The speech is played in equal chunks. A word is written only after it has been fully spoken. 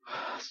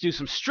Let's do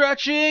some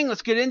stretching.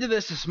 Let's get into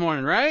this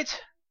morning, right?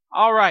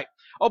 All right.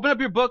 Open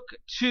up your Bible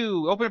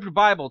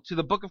to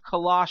the book of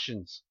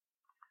Colossians.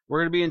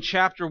 We're going to be in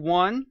chapter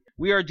 1.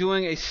 We are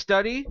doing a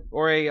study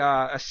or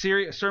a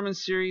sermon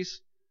series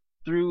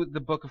through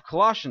the book of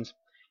Colossians.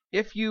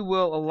 If you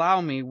will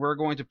allow me, we're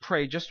going to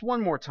pray just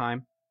one more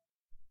time.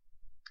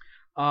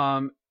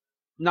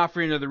 Not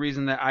for any other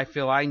reason that I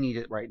feel I need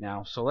it right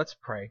now. So let's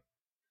pray.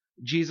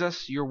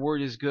 Jesus, your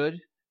word is good,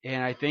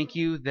 and I thank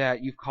you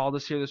that you've called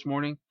us here this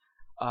morning,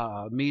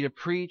 me to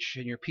preach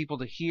and your people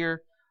to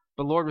hear.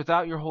 But Lord,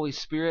 without your Holy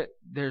Spirit,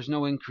 there's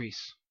no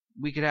increase.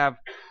 We could have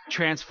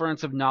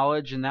transference of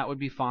knowledge, and that would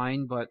be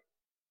fine, but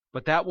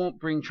that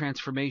won't bring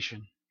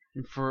transformation.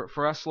 And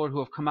for us, Lord, who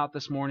have come out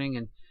this morning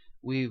and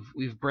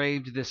we've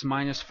braved this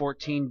minus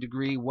 14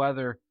 degree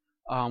weather,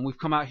 we've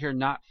come out here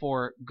not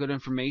for good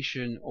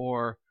information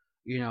or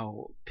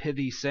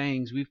pithy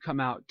sayings. We've come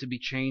out to be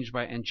changed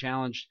by and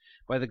challenged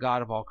by the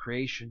God of all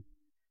creation.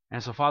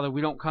 And so, Father,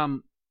 we don't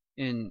come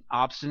in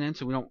obstinance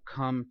and we don't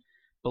come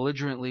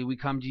belligerently. We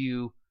come to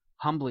you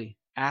humbly,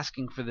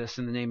 asking for this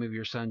in the name of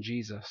your Son,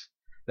 Jesus,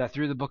 that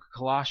through the book of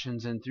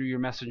Colossians and through your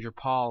messenger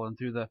Paul and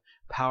through the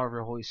power of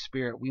your Holy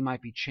Spirit, we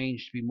might be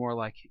changed to be more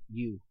like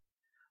you.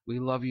 We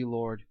love you,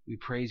 Lord. We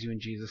praise you in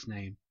Jesus'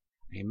 name.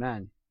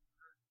 Amen.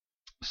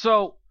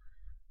 So,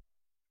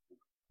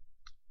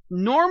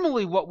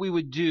 normally what we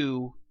would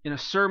do in a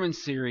sermon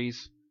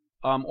series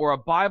or a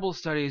Bible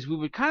study is we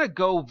would kind of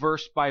go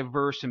verse by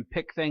verse and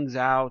pick things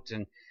out,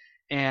 and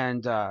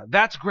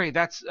that's great.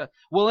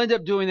 We'll end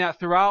up doing that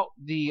throughout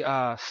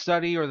the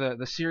study or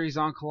the series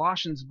on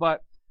Colossians.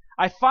 But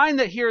I find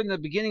that here in the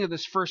beginning of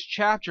this first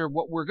chapter,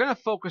 what we're going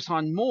to focus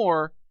on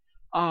more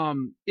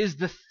is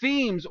the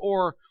themes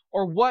or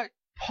what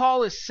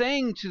Paul is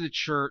saying to the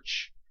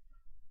church,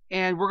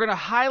 and we're going to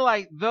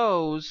highlight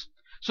those.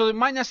 So it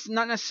might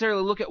not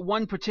necessarily look at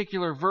one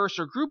particular verse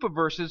or group of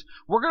verses.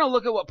 We're going to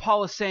look at what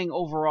Paul is saying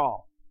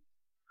overall.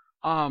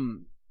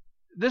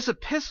 This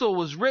epistle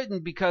was written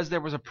because there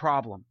was a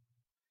problem.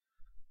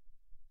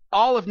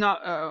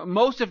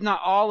 Most if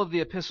not all of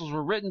the epistles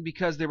were written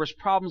because there was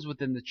problems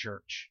within the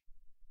church.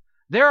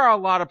 There are a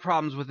lot of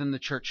problems within the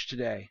church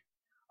today.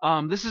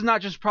 This is not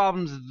just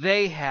problems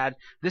they had.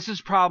 This is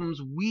problems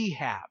we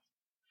have.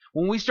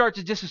 When we start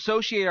to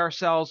disassociate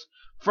ourselves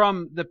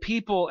from the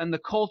people and the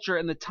culture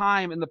and the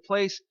time and the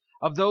place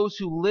of those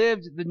who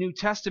lived the New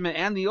Testament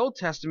and the Old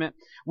Testament,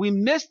 we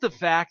miss the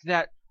fact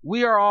that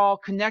we are all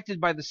connected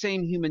by the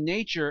same human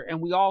nature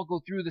and we all go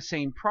through the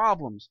same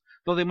problems.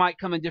 Though they might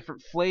come in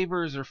different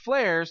flavors or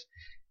flares,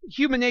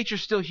 human nature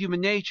is still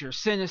human nature.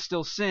 Sin is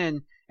still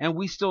sin, and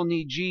we still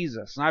need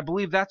Jesus. And I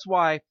believe that's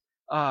why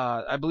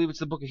I believe it's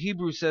the book of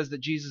Hebrews says that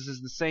Jesus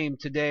is the same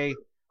today,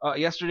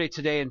 yesterday,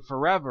 today, and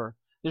forever.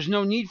 There's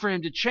no need for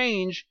him to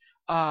change,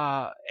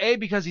 A,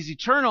 because he's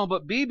eternal,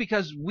 but B,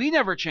 because we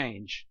never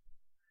change.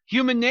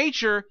 Human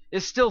nature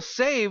is still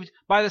saved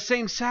by the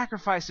same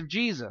sacrifice of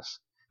Jesus.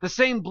 The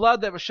same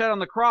blood that was shed on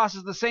the cross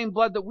is the same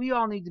blood that we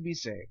all need to be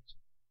saved.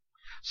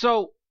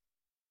 So,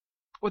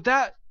 with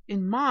that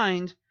in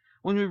mind,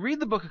 when we read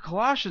the book of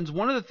Colossians,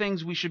 one of the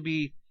things we should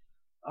be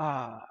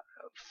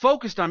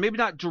focused on, maybe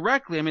not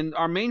directly, I mean,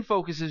 our main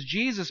focus is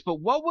Jesus, but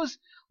what was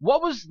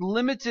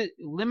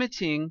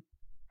limiting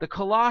the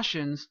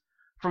Colossians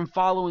from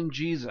following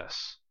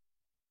Jesus?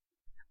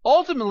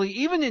 Ultimately,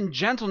 even in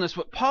gentleness,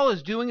 what Paul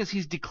is doing is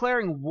he's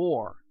declaring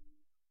war.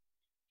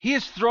 He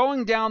is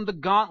throwing down the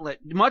gauntlet,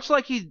 much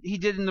like he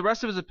did in the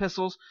rest of his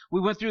epistles. We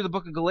went through the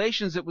book of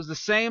Galatians. It was the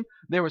same.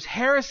 There was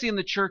heresy in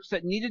the church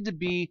that needed to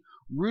be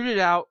rooted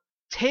out,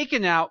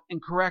 taken out,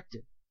 and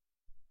corrected.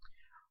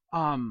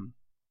 The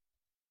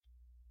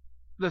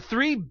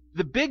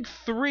big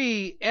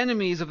three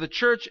enemies of the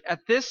church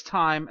at this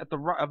time, of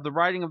the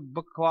writing of the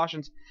book of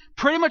Colossians,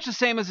 pretty much the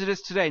same as it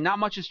is today. Not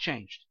much has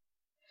changed.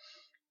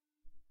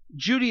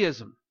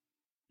 Judaism.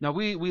 Now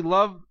we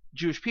love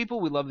Jewish people.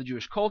 We love the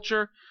Jewish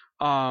culture.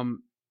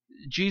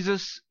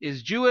 Jesus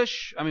is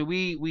Jewish. I mean,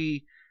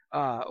 we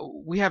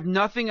have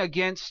nothing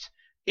against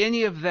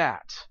any of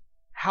that.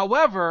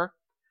 However,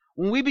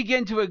 when we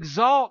begin to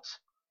exalt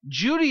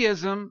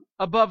Judaism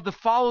above the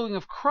following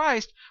of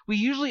Christ, we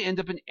usually end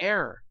up in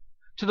error,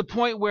 to the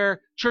point where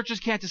churches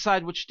can't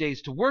decide which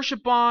days to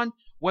worship on,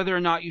 whether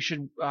or not you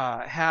should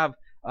have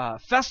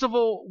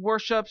festival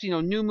worships,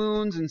 new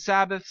moons and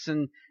Sabbaths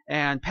and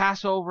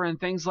Passover and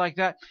things like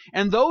that.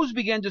 And those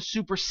begin to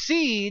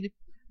supersede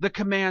the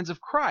commands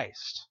of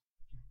Christ.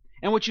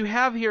 And what you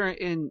have here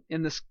in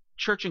this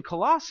church in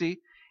Colossae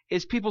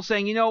is people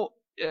saying,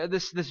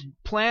 this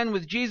plan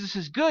with Jesus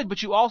is good,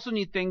 but you also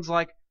need things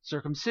like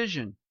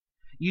circumcision.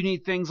 You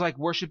need things like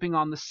worshiping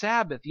on the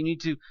Sabbath. You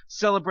need to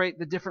celebrate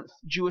the different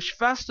Jewish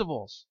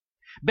festivals.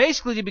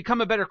 Basically, to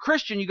become a better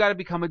Christian, you got to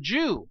become a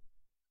Jew.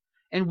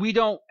 And we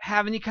don't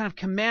have any kind of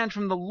command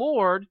from the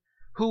Lord,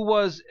 who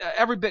was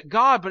every bit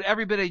God, but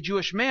every bit a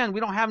Jewish man.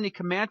 We don't have any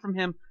command from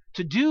him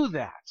to do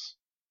that.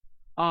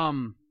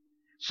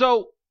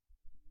 So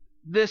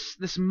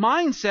this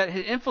mindset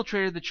had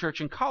infiltrated the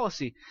church in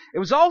Colossae. It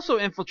was also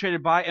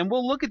infiltrated by, and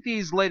we'll look at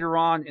these later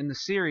on in the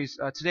series.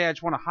 Today I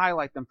just want to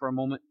highlight them for a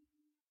moment.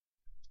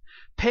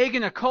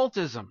 Pagan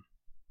occultism.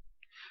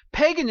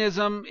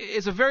 Paganism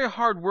is a very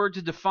hard word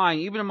to define.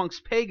 Even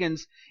amongst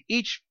pagans,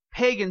 each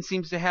pagan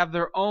seems to have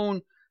their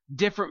own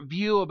different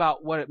view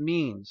about what it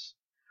means.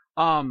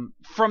 From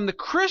the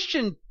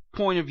Christian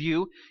point of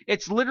view,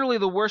 it's literally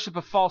the worship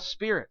of false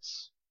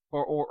spirits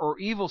or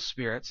evil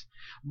spirits.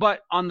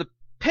 But on the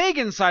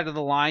pagan side of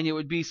the line, it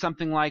would be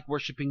something like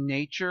worshiping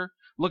nature,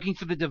 looking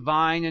for the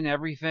divine in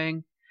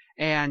everything,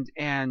 and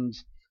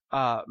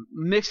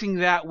mixing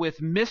that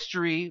with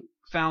mystery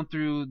found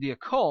through the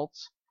occult,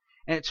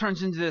 and it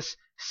turns into this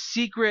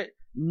secret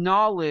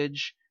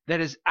knowledge that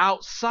is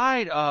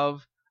outside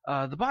of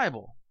the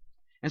Bible.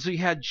 And so you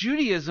had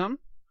Judaism,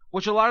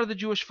 which a lot of the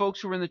Jewish folks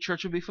who were in the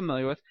church would be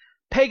familiar with.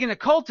 Pagan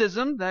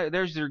occultism,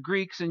 there's your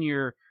Greeks and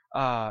your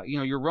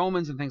your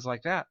Romans and things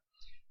like that.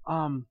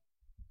 And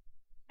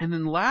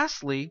then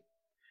lastly,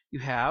 you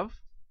have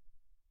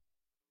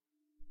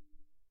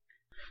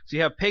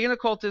pagan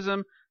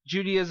occultism,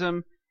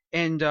 Judaism,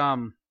 and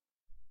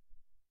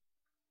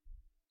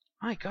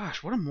my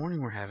gosh, what a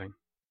morning we're having.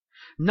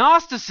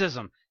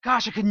 Gnosticism.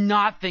 Gosh, I could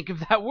not think of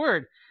that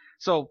word.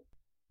 So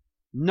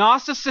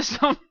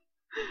Gnosticism,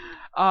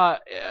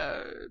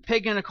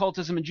 pagan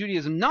occultism, and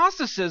Judaism.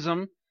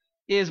 Gnosticism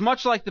is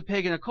much like the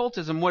pagan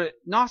occultism. What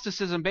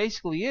Gnosticism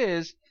basically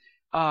is,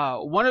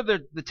 one of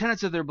the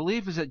tenets of their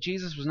belief is that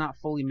Jesus was not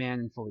fully man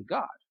and fully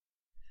God.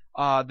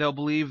 They'll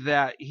believe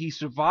that he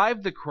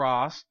survived the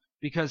cross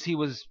because he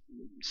was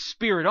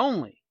spirit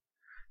only.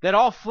 That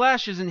all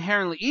flesh is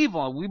inherently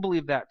evil, and we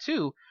believe that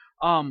too.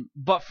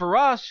 But for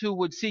us who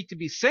would seek to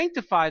be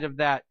sanctified of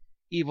that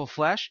evil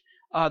flesh,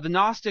 the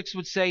Gnostics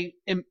would say,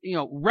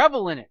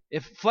 revel in it.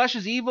 If flesh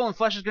is evil and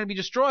flesh is going to be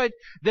destroyed,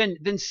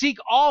 then seek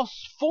all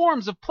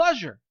forms of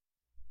pleasure.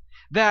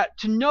 That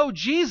to know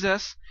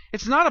Jesus,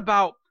 it's not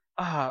about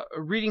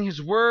reading his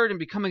word and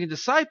becoming a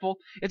disciple.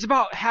 It's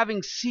about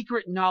having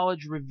secret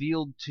knowledge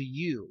revealed to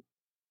you.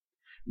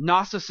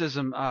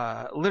 Gnosticism,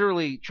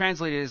 literally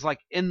translated, is like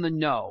in the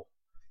know.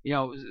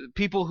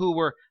 People who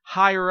were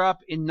higher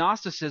up in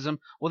Gnosticism,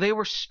 well, they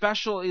were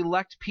special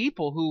elect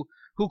people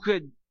who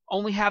could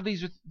only have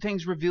these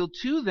things revealed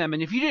to them.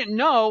 And if you didn't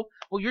know,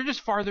 well, you're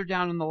just farther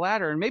down in the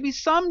ladder. And maybe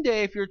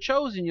someday, if you're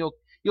chosen,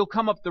 you'll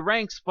come up the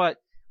ranks. But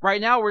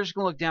right now, we're just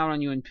going to look down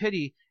on you in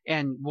pity,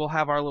 and we'll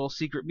have our little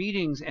secret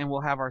meetings, and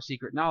we'll have our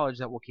secret knowledge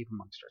that we'll keep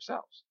amongst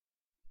ourselves.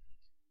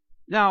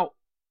 Now,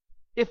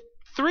 if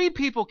three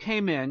people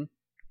came in,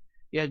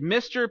 you had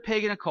Mr.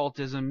 Pagan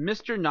Occultism,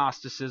 Mr.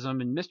 Gnosticism,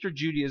 and Mr.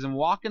 Judaism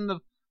walk in the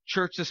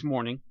church this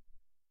morning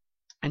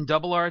and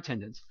double our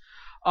attendance.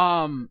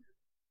 Yeah,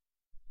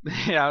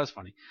 that was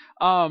funny.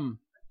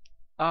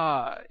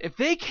 If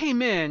they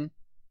came in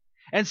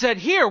and said,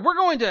 "Here, we're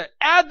going to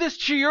add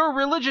this to your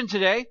religion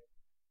today,"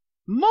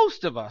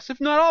 most of us, if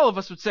not all of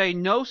us, would say,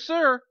 "No,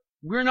 sir,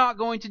 we're not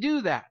going to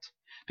do that,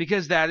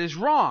 because that is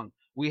wrong.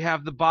 We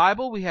have the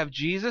Bible, we have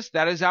Jesus,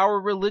 that is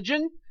our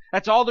religion.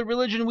 That's all the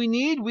religion we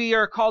need. We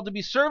are called to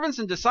be servants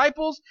and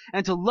disciples,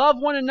 and to love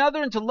one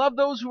another, and to love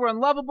those who are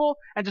unlovable,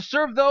 and to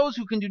serve those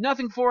who can do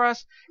nothing for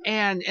us.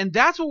 And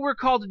that's what we're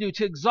called to do,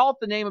 to exalt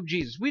the name of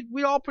Jesus."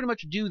 We'd all pretty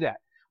much do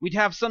that. We'd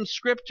have some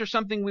script or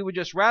something we would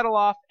just rattle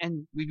off,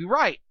 and we'd be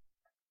right.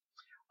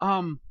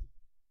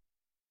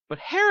 But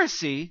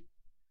heresy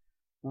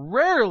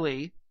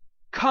rarely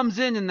comes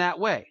in that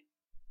way.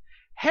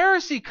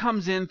 Heresy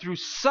comes in through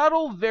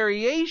subtle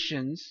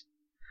variations,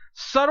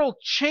 subtle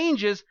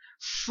changes,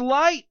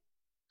 slight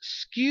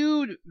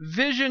skewed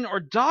vision or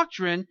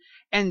doctrine,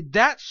 and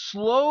that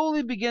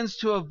slowly begins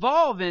to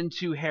evolve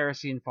into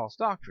heresy and false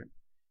doctrine.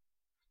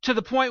 To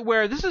the point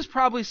where this is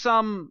probably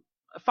some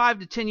 5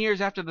 to 10 years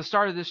after the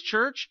start of this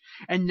church,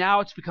 and now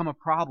it's become a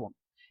problem.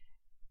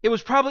 It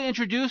was probably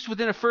introduced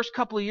within the first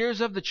couple of years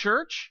of the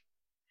church,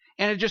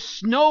 and it just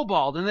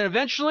snowballed. And then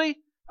eventually,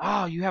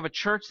 you have a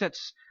church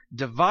that's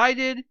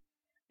divided,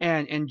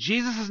 and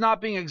Jesus is not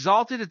being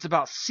exalted. It's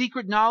about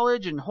secret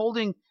knowledge and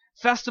holding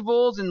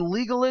festivals and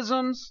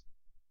legalisms.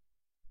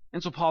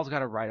 And so Paul's got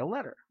to write a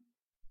letter.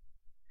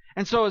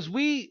 And so as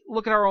we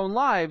look at our own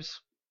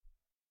lives,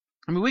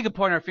 we could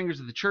point our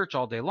fingers at the church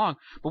all day long,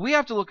 but we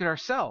have to look at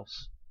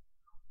ourselves.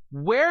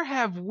 Where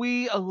have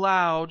we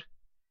allowed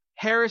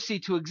heresy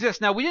to exist?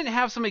 Now, we didn't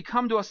have somebody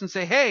come to us and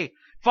say, "Hey,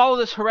 follow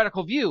this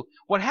heretical view."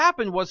 What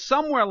happened was,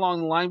 somewhere along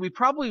the line, we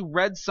probably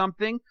read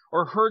something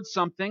or heard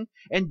something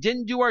and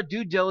didn't do our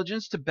due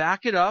diligence to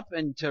back it up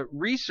and to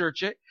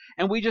research it,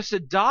 and we just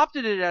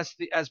adopted it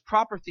as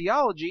proper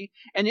theology,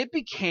 and it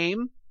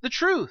became the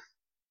truth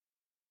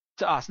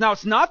to us. Now,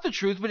 it's not the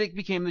truth, but it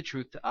became the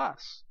truth to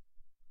us.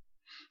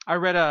 I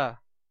read an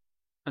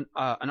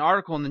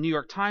article in the New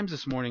York Times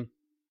this morning.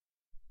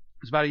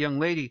 It was about a young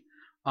lady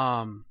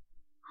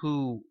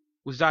who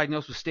was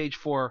diagnosed with stage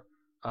 4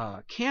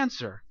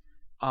 cancer.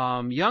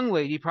 Young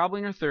lady, probably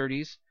in her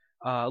 30s,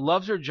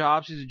 loves her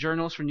job. She's a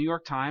journalist for New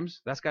York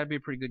Times. That's got to be a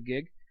pretty good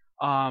gig.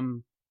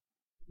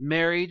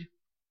 Married,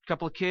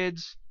 couple of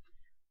kids.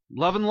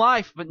 love and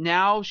life, but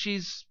now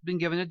she's been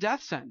given a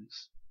death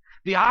sentence.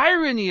 The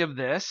irony of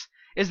this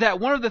is that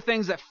one of the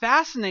things that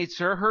fascinates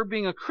her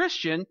being a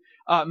Christian,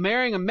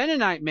 marrying a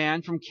Mennonite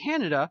man from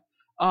Canada,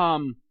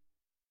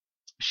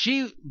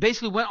 she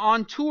basically went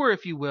on tour,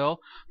 if you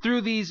will,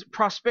 through these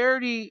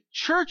prosperity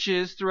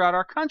churches throughout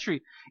our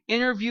country,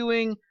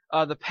 interviewing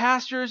the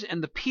pastors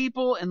and the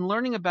people and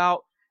learning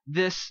about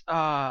this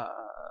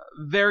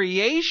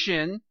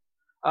variation,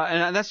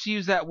 and let's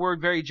use that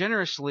word very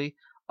generously,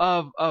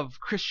 of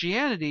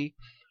Christianity,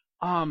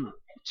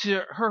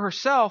 to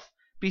herself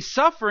be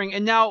suffering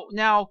and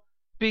now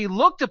be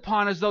looked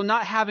upon as though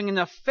not having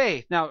enough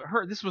faith. Now,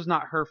 this was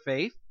not her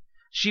faith.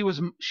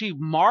 She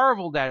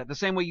marveled at it the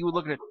same way you would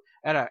look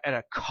at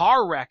a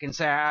car wreck and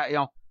say,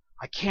 I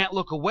can't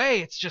look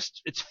away.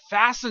 It's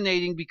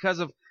fascinating because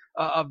of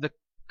the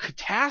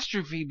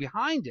catastrophe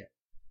behind it.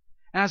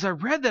 And as I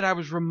read that, I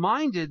was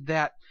reminded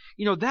that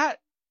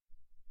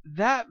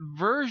that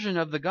version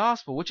of the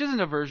gospel, which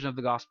isn't a version of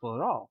the gospel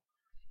at all,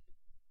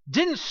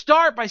 didn't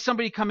start by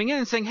somebody coming in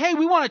and saying, hey,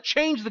 we want to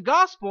change the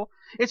gospel.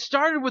 It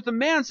started with a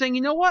man saying,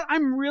 you know what,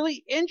 I'm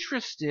really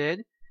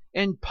interested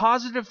in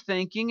positive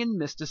thinking and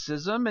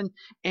mysticism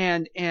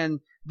and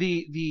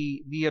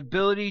the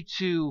ability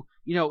to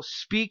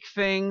speak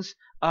things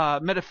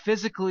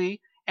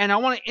metaphysically, and I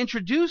want to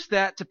introduce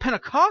that to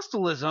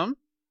Pentecostalism,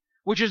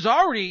 which is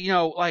already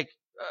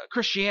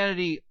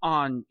Christianity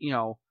on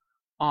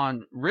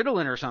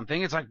Ritalin or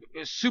something. It's like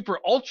super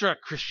ultra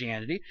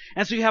Christianity.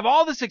 And so you have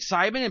all this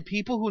excitement and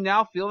people who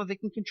now feel that they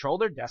can control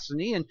their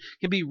destiny and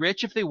can be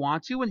rich if they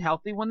want to and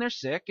healthy when they're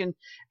sick. And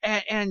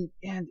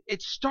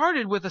it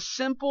started with a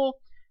simple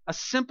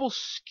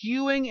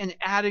skewing and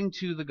adding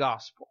to the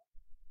gospel.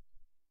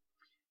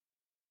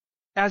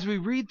 As we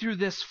read through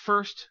this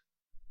first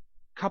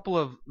couple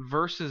of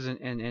verses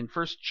and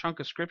first chunk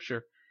of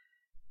scripture,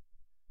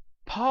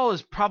 Paul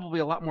is probably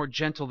a lot more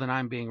gentle than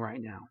I'm being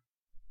right now.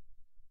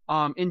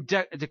 In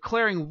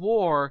declaring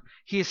war,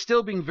 he is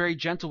still being very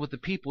gentle with the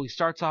people. He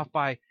starts off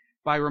by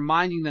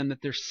reminding them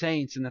that they're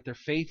saints and that they're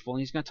faithful.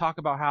 And he's going to talk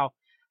about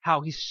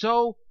how him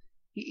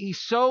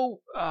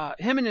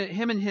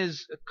and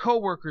his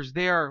co-workers,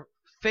 they are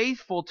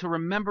faithful to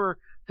remember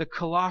the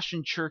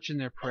Colossian church in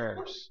their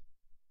prayers.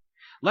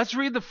 Let's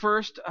read the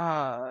first 10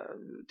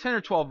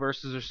 or 12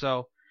 verses or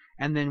so,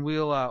 and then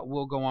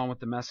we'll go on with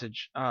the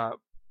message.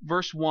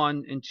 Verse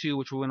 1 and 2,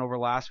 which we went over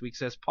last week,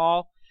 says,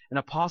 Paul, an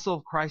apostle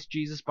of Christ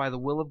Jesus by the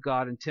will of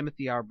God, and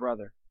Timothy our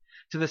brother,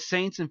 to the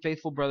saints and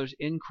faithful brothers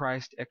in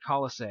Christ at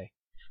Colossae,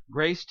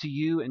 grace to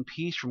you and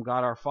peace from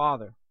God our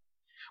Father.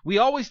 We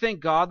always thank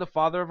God, the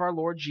Father of our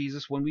Lord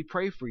Jesus, when we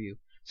pray for you,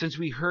 since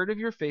we heard of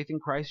your faith in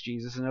Christ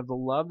Jesus and of the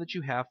love that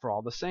you have for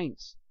all the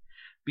saints,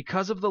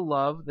 because of the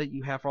love that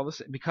you have for all the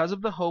saints, because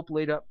of the hope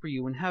laid up for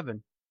you in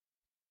heaven.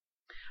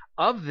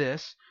 Of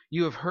this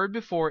you have heard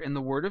before in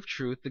the word of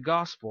truth, the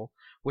gospel,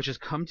 which has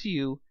come to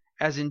you,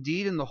 as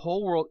indeed in the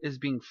whole world it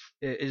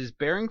is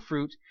bearing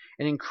fruit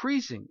and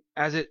increasing,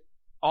 as it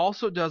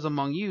also does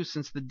among you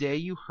since the day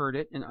you heard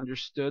it and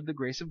understood the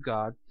grace of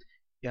God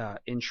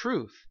in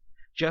truth,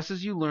 just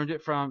as you learned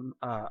it from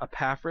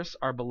Epaphras,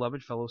 our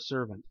beloved fellow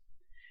servant.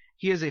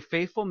 He is a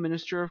faithful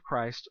minister of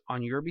Christ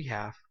on your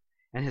behalf,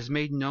 and has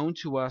made known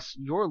to us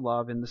your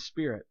love in the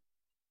Spirit.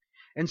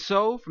 And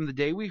so, from the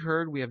day we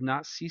heard, we have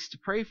not ceased to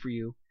pray for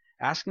you,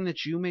 asking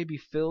that you may be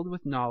filled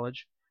with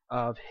knowledge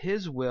of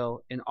His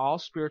will in all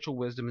spiritual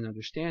wisdom and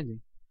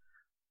understanding,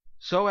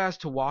 so as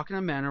to walk in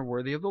a manner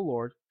worthy of the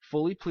Lord,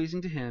 fully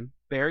pleasing to Him,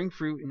 bearing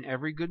fruit in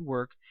every good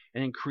work,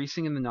 and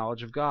increasing in the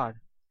knowledge of God.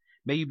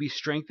 May you be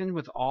strengthened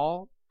with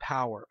all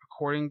power,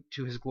 according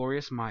to His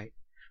glorious might,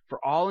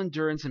 for all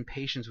endurance and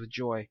patience with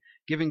joy,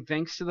 giving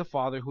thanks to the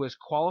Father who has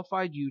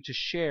qualified you to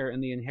share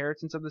in the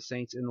inheritance of the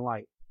saints in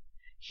light.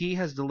 He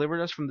has delivered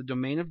us from the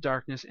domain of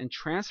darkness and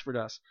transferred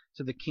us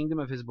to the kingdom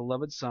of His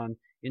beloved Son,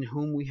 in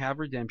whom we have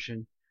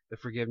redemption, the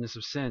forgiveness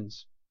of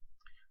sins.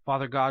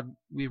 Father God,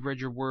 we've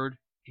read your word,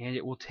 and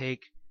it will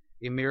take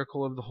a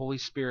miracle of the Holy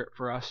Spirit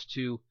for us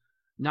to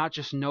not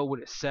just know what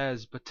it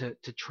says, but to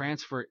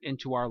transfer it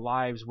into our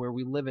lives where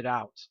we live it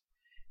out.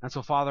 And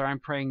so, Father, I'm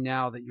praying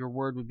now that your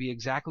word would be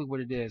exactly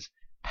what it is,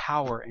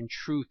 power and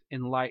truth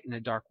and light in a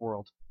dark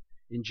world.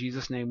 In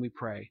Jesus' name we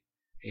pray.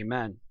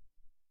 Amen.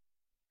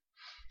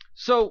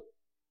 So,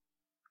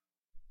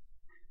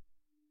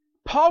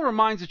 Paul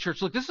reminds the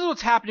church, look, this is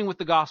what's happening with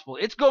the gospel.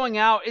 It's going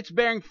out, it's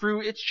bearing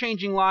fruit, it's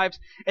changing lives,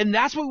 and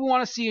that's what we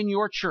want to see in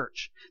your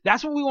church.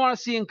 That's what we want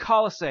to see in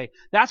Colossae.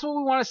 That's what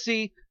we want to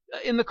see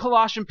in the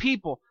Colossian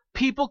people.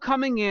 People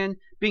coming in,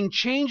 being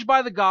changed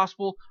by the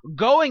gospel,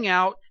 going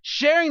out,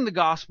 sharing the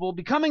gospel,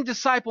 becoming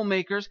disciple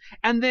makers,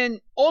 and then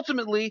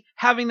ultimately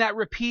having that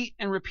repeat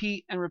and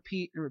repeat and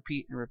repeat and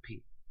repeat and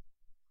repeat.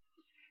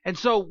 And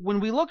so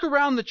when we look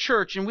around the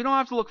church, and we don't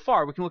have to look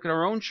far, we can look at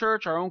our own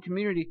church, our own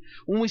community,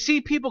 when we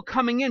see people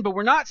coming in, but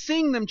we're not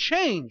seeing them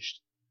changed,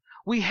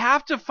 we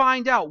have to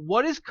find out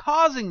what is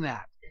causing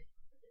that.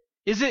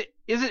 Is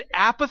it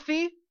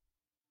apathy?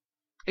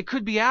 It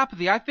could be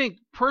apathy. I think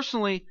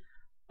personally,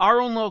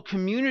 our own little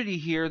community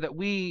here that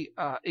we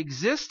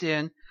exist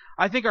in,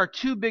 I think our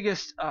two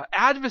biggest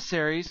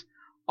adversaries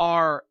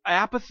are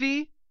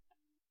apathy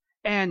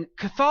and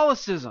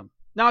Catholicism.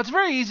 Now, it's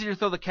very easy to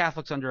throw the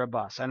Catholics under a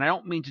bus, and I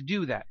don't mean to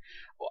do that.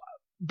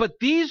 But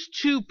these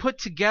two put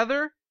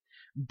together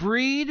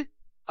breed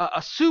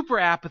a super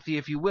apathy,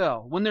 if you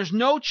will. When there's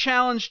no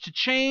challenge to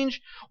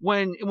change,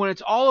 when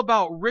it's all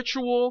about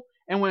ritual,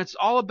 and when it's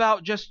all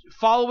about just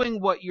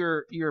following what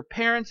your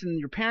parents and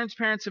your parents'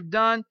 parents have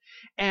done,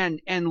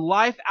 and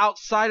life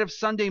outside of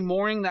Sunday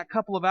morning, that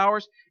couple of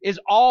hours, is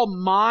all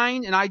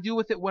mine, and I do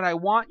with it what I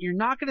want, you're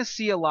not going to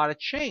see a lot of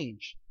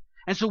change.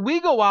 And so we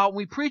go out and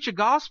we preach a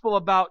gospel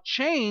about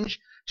change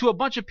to a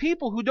bunch of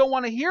people who don't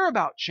want to hear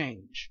about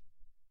change,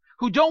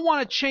 who don't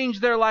want to change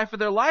their life or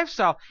their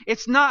lifestyle.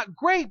 It's not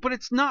great, but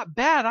it's not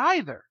bad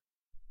either.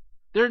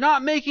 They're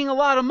not making a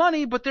lot of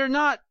money, but they're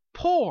not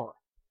poor.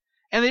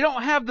 And they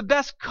don't have the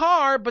best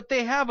car, but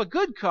they have a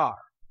good car.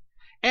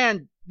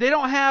 And they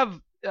don't have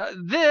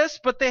this,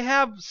 but they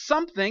have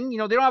something. They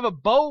don't have a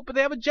boat, but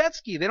they have a jet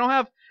ski. They don't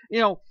have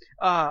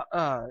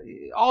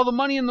all the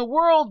money in the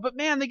world, but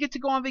man, they get to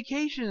go on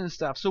vacation and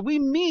stuff. So we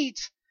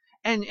meet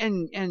and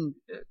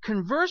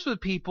converse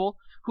with people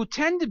who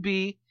tend to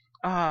be,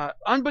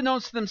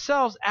 unbeknownst to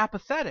themselves,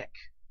 apathetic.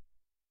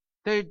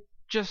 They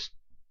just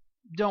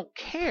don't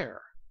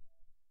care.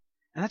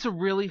 And that's a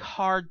really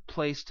hard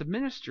place to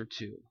minister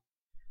to.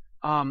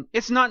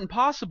 It's not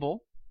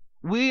impossible.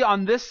 We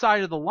on this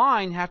side of the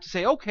line have to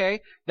say,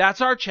 okay,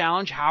 that's our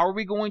challenge. How are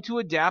we going to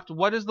adapt?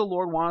 What does the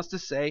Lord want us to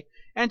say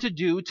and to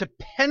do to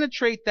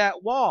penetrate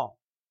that wall?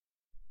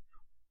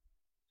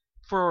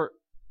 For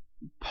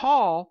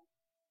Paul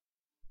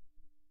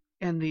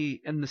and the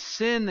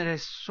sin that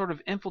has sort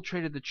of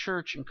infiltrated the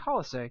church in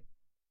Colossae,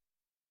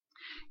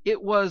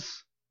 it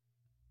was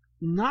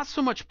not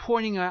so much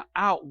pointing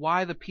out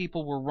why the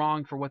people were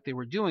wrong for what they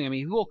were doing. I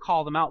mean, he will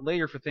call them out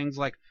later for things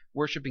like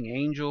worshiping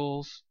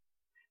angels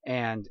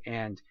and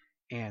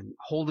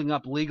holding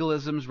up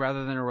legalisms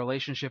rather than a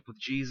relationship with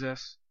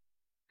Jesus.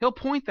 He'll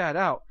point that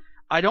out.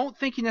 I don't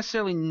think he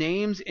necessarily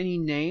names any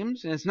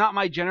names, and it's not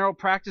my general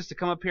practice to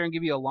come up here and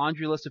give you a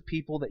laundry list of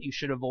people that you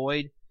should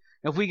avoid.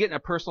 If we get in a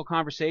personal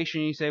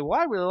conversation and you say, well,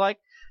 I really like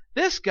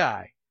this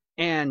guy,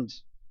 and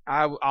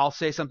I'll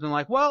say something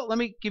like, well, let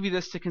me give you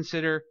this to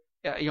consider.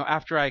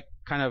 After I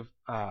kind of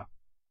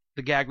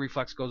the gag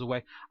reflex goes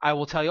away, I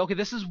will tell you, okay,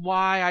 this is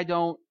why I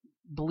don't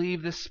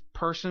believe this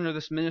person or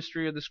this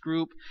ministry or this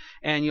group,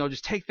 and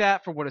just take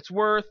that for what it's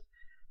worth.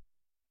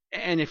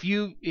 And if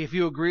you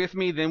agree with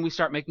me, then we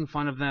start making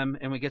fun of them,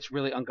 and it gets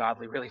really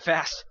ungodly really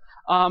fast.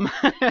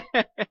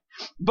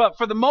 But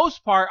for the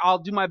most part, I'll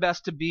do my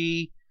best to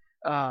be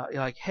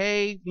like,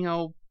 hey,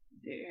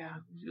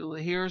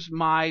 here's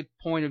my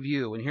point of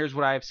view, and here's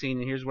what I've seen,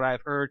 and here's what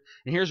I've heard,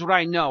 and here's what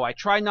I know. I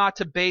try not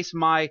to base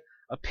my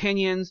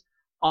opinions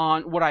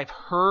on what I've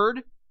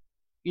heard.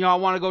 I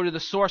want to go to the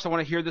source. I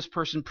want to hear this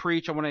person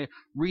preach. I want to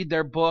read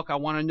their book. I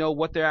want to know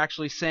what they're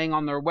actually saying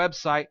on their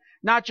website,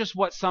 not just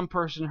what some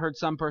person heard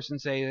some person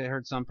say. They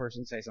heard some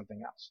person say something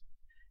else.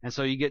 And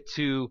so you get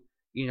to,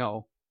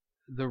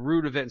 the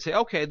root of it and say,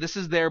 okay, this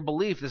is their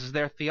belief. This is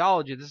their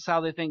theology. This is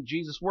how they think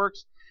Jesus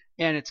works.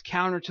 And it's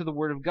counter to the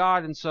Word of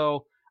God, and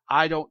so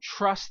I don't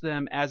trust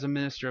them as a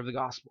minister of the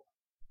gospel.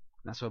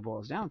 That's what it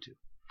boils down to.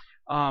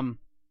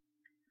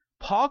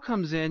 Paul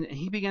comes in and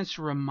he begins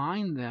to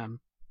remind them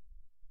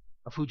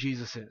of who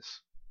Jesus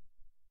is.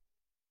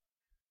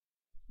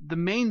 The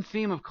main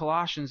theme of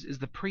Colossians is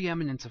the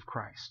preeminence of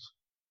Christ.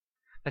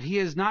 That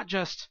he's not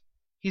just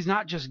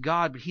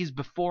God, but he's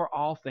before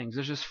all things.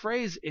 There's this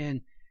phrase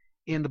in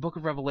the book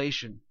of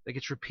Revelation that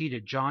gets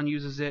repeated. John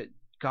uses it,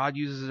 God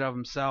uses it of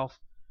himself,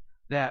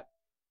 that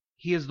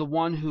he is the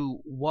one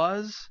who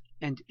was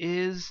and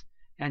is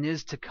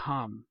to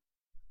come.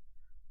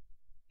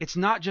 It's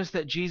not just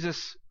that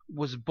Jesus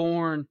was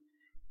born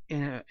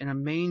in a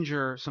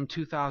manger some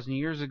 2,000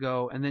 years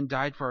ago and then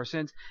died for our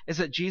sins. It's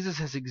that Jesus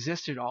has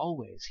existed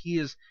always.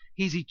 He's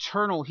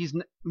eternal. He's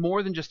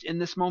more than just in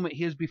this moment.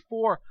 He is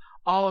before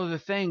all other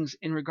things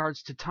in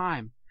regards to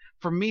time.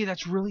 For me,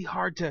 that's really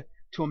hard to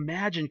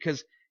imagine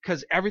because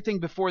everything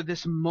before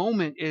this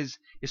moment is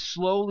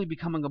slowly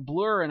becoming a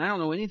blur, and I don't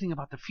know anything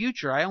about the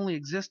future. I only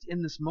exist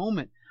in this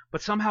moment.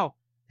 But somehow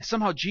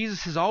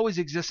Jesus has always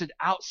existed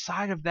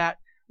outside of that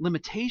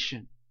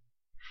limitation.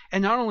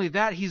 And not only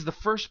that, he's the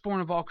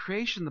firstborn of all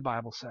creation, the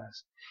Bible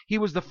says. He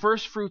was the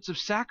first fruits of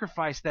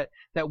sacrifice that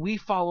we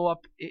follow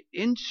up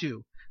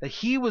into, that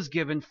he was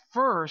given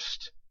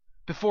first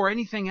before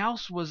anything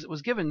else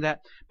was given, that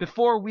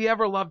before we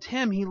ever loved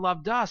him, he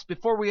loved us.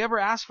 Before we ever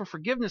asked for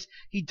forgiveness,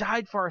 he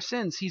died for our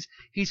sins.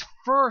 He's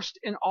first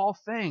in all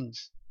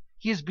things.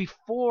 He is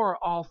before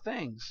all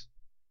things.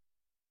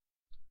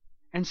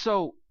 And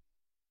so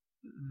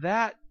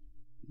that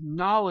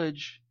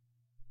knowledge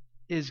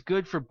is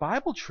good for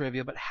Bible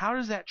trivia, but how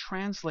does that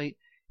translate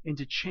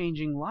into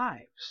changing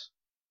lives?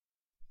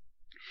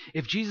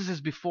 If Jesus is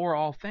before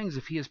all things,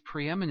 if he is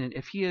preeminent,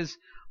 if he is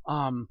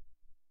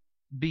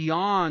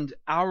beyond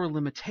our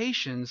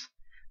limitations,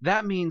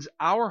 that means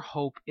our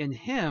hope in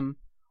him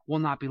will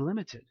not be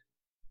limited.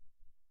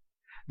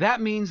 That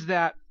means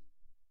that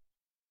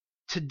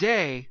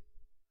today,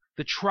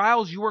 the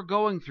trials you are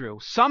going through,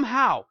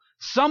 somehow,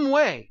 some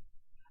way,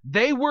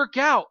 they work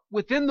out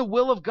within the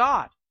will of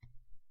God.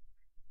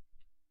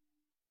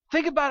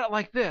 Think about it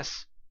like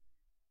this.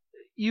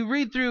 You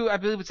read through, I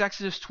believe it's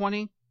Exodus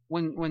 20,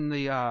 when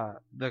the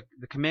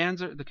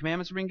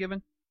commandments are being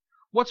given.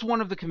 What's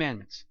one of the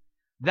commandments?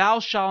 Thou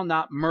shalt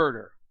not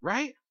murder,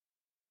 right?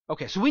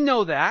 Okay, so we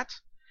know that.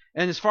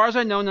 And as far as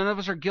I know, none of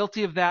us are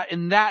guilty of that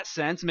in that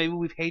sense. Maybe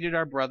we've hated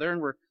our brother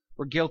and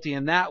we're guilty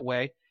in that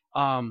way.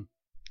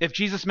 If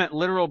Jesus meant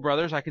literal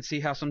brothers, I could see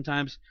how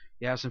sometimes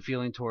you have some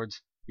feeling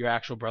towards your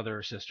actual brother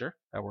or sister.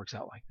 That works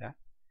out like that.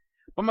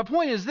 But my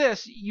point is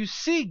this. You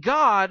see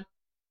God,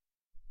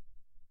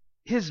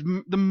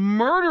 the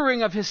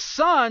murdering of his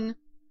son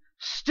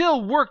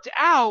still worked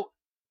out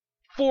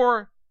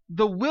for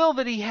the will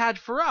that he had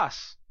for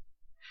us.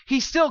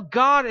 He's still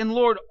God and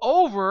Lord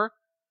over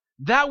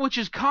that which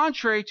is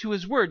contrary to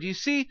his word. Do you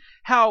see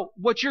how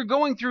what you're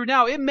going through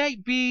now, it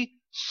might be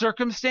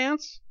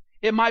circumstance,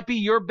 it might be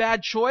your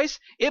bad choice,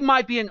 it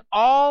might be an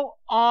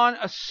all-on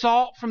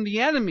assault from the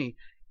enemy.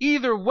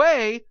 Either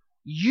way,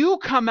 you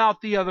come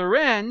out the other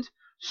end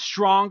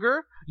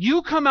stronger,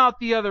 you come out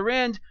the other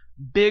end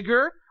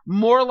bigger,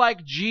 more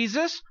like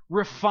Jesus,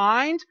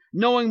 refined,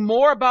 knowing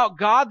more about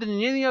God than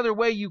in any other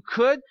way you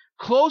could,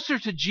 closer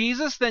to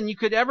Jesus than you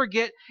could ever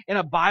get in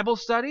a Bible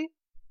study.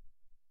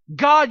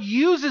 God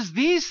uses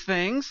these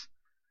things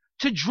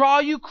to draw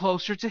you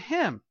closer to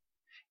him.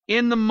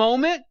 In the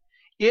moment,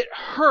 it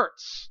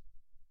hurts.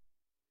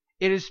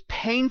 It is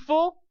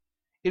painful.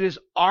 It is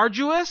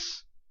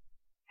arduous.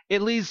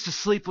 It leads to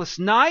sleepless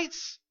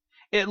nights.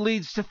 It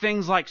leads to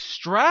things like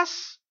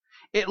stress.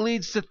 It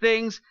leads to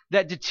things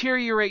that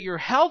deteriorate your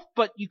health.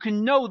 But you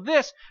can know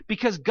this,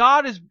 because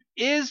God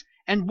is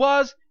and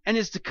was and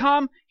is to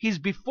come. He's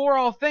before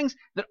all things,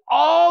 that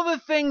all the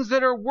things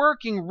that are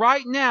working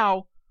right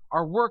now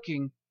are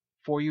working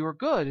for your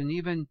good. And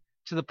even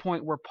to the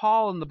point where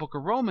Paul in the book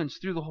of Romans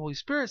through the Holy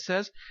Spirit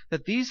says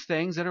that these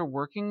things that are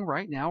working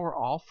right now are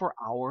all for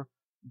our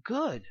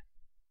good.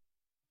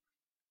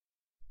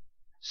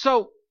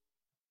 So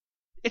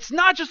it's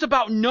not just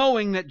about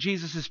knowing that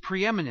Jesus is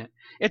preeminent.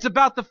 It's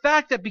about the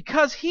fact that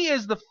because he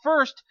is the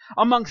first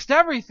amongst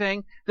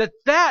everything,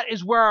 that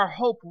is where our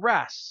hope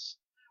rests.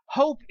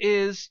 Hope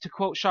is, to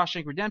quote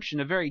Shawshank Redemption,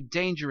 a very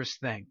dangerous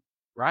thing,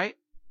 right?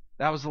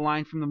 That was the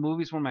line from the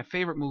movie. It's one of my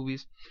favorite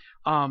movies.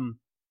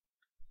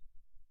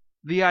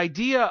 The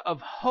idea of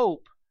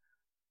hope,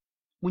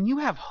 when you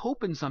have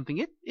hope in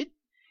something,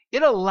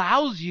 it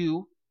allows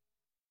you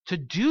to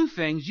do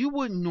things you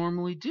wouldn't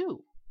normally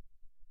do.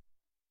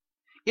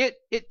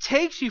 It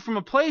takes you from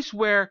a place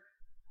where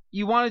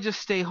you want to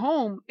just stay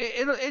home.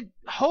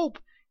 Hope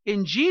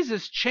in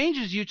Jesus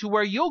changes you to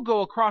where you'll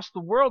go across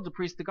the world to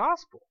preach the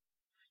gospel.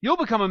 You'll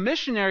become a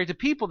missionary to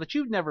people that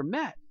you've never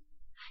met.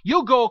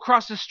 You'll go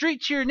across the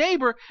street to your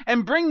neighbor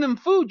and bring them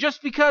food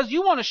just because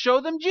you want to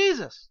show them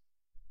Jesus.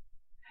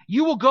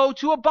 You will go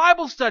to a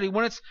Bible study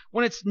when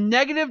it's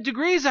negative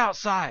degrees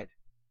outside.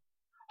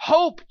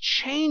 Hope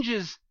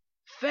changes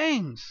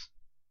things.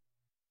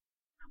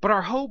 But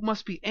our hope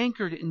must be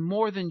anchored in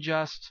more than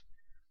just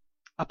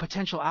a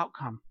potential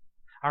outcome.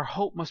 Our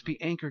hope must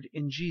be anchored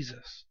in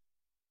Jesus.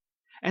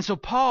 And so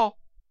Paul,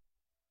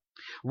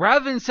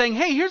 rather than saying,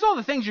 hey, here's all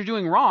the things you're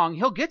doing wrong,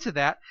 he'll get to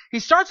that. He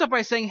starts off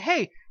by saying,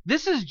 hey,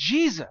 this is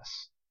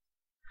Jesus.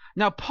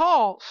 Now,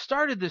 Paul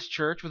started this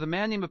church with a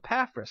man named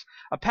Epaphras.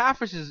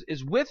 Epaphras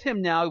is with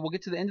him now. We'll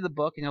get to the end of the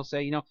book, and he'll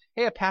say,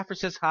 hey,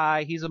 Epaphras says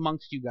hi. He's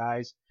amongst you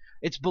guys.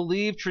 It's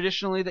believed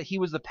traditionally that he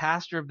was the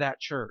pastor of that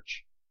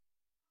church.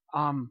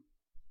 I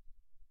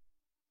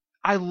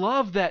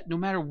love that no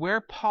matter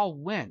where Paul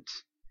went,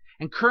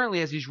 and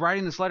currently as he's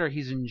writing this letter,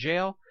 he's in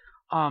jail,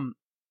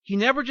 he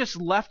never just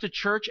left a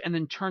church and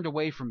then turned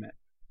away from it.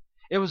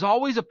 It was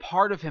always a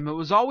part of him. It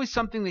was always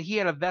something that he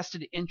had a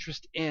vested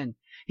interest in.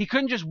 He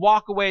couldn't just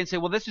walk away and say,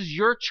 well, this is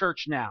your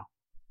church now.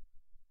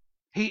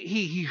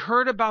 He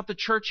heard about the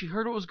church. He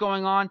heard what was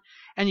going on,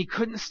 and he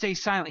couldn't stay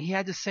silent. He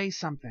had to say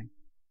something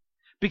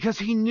because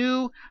he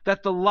knew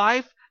that the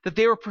life that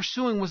they were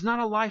pursuing was not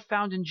a life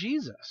found in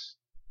Jesus.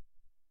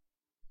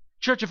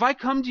 Church, if I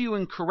come to you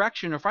in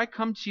correction, or if I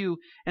come to you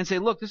and say,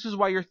 look, this is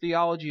why your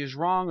theology is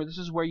wrong, or this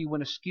is where you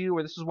went askew,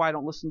 or this is why I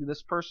don't listen to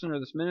this person or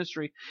this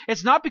ministry,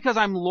 it's not because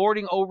I'm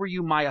lording over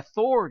you my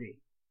authority.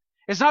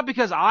 It's not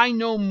because I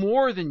know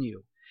more than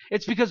you.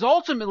 It's because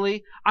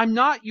ultimately, I'm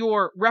not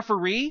your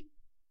referee.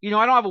 I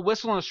don't have a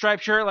whistle and a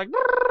striped shirt like,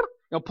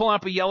 pulling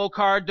up a yellow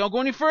card. Don't go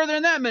any further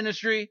in that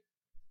ministry.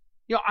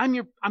 I'm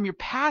your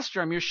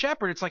pastor. I'm your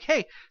shepherd. It's like,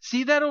 hey,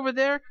 see that over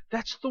there?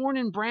 That's thorn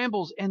and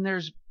brambles, and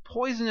there's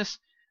poisonous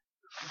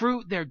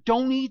fruit there.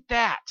 Don't eat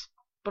that.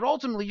 But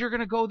ultimately, you're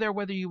going to go there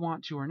whether you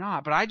want to or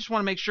not. But I just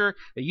want to make sure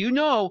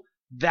that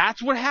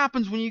that's what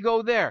happens when you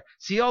go there.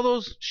 See all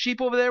those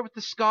sheep over there with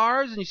the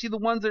scars, and you see the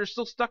ones that are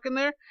still stuck in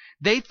there?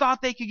 They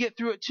thought they could get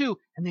through it too,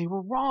 and they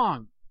were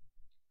wrong.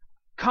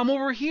 Come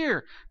over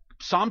here.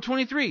 Psalm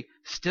 23,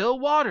 still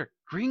water,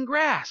 green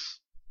grass.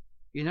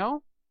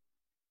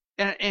 And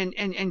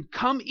and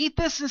come eat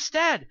this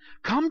instead.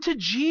 Come to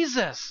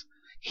Jesus.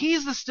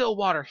 He's the still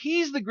water.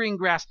 He's the green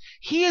grass.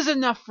 He is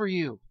enough for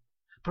you.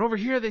 But over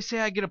here they say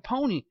I get a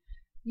pony.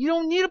 You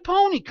don't need a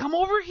pony. Come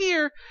over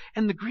here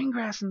and the green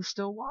grass and the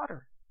still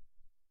water.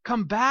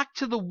 Come back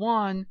to the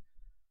one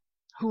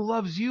who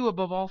loves you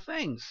above all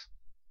things,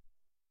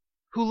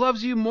 who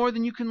loves you more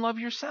than you can love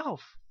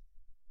yourself,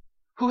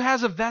 who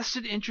has a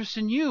vested interest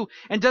in you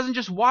and doesn't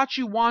just watch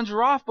you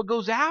wander off, but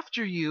goes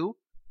after you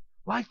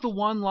like the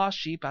one lost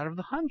sheep out of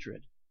the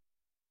 100.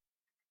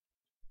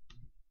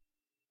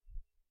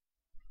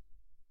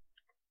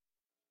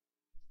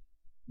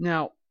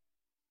 Now,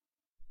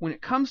 when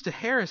it comes to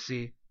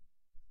heresy,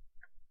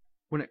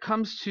 when it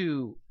comes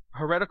to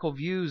heretical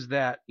views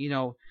that,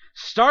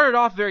 started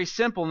off very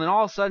simple and then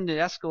all of a sudden it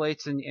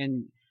escalates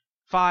and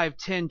 5,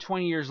 10,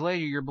 20 years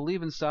later you're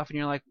believing stuff and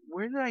you're like,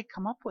 where did I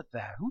come up with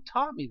that? Who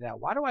taught me that?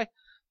 Why do I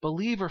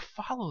believe or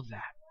follow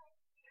that?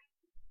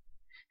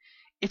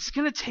 It's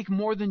going to take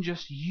more than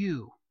just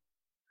you.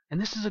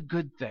 And this is a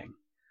good thing.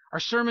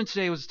 Our sermon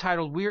today was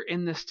titled, We're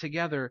in This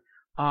Together.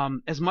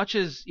 As much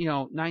as,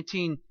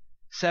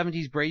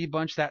 1970s Brady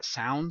Bunch that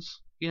sounds,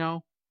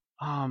 the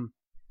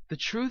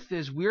truth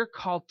is we're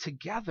called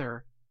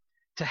together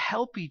to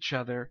help each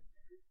other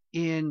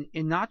in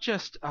not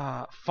just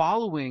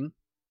following,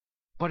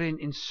 but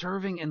in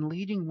serving and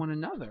leading one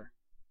another.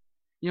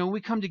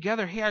 We come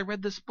together, hey, I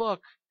read this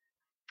book,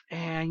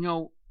 and,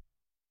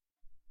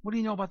 what do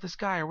you know about this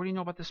guy? Or what do you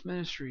know about this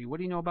ministry? What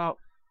do you know about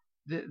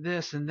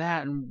this and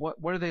that? And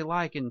what are they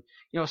like? And,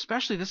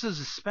 this is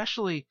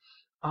especially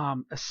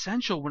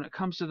essential when it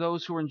comes to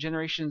those who are in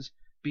generations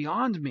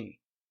beyond me.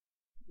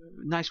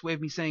 Nice way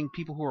of me saying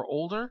people who are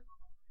older.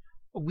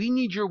 We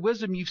need your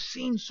wisdom. You've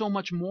seen so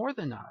much more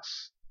than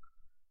us.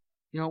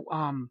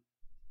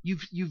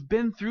 You've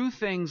been through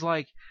things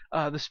like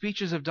the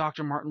speeches of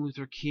Dr. Martin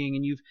Luther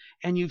King,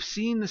 and you've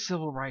seen the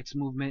civil rights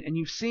movement, and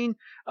you've seen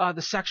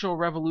the sexual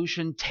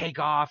revolution take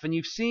off, and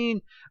you've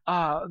seen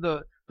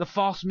the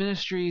false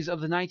ministries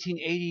of the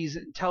 1980s,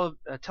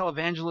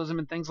 televangelism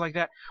and things like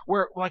that.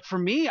 Where, like, for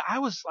me, I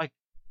was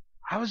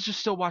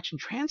just still watching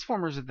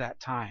Transformers at that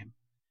time.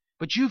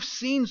 But you've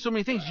seen so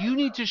many things. You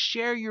need to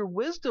share your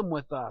wisdom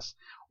with us.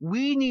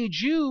 We need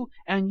you,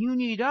 and you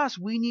need us.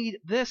 We need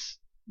this.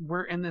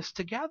 We're in this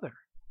together.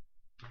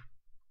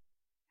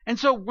 And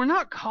so we're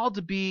not called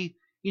to be,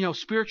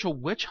 spiritual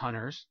witch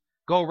hunters,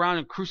 go around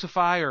and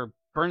crucify or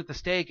burn at the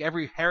stake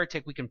every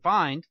heretic we can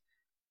find.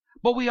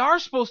 But we are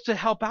supposed to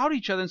help out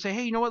each other and say,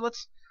 hey, you know what?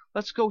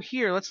 Let's go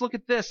here. Let's look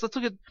at this. Let's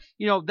look at,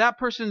 that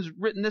person's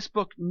written this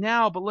book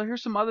now, but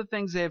here's some other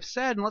things they have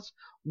said, and let's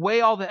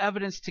weigh all the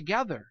evidence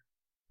together.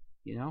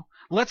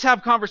 Let's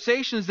have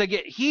conversations that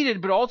get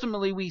heated, but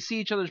ultimately we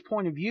see each other's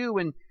point of view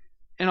and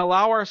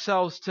allow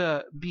ourselves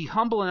to be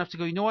humble enough to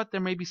go, you know what?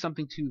 There may be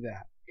something to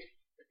that.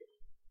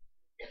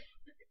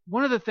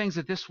 One of the things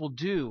that this will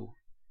do,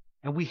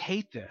 and we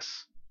hate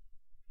this,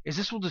 is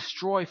this will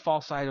destroy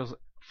false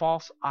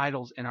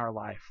idols in our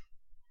life.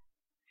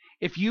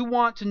 If you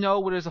want to know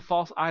what is a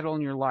false idol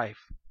in your life,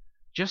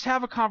 just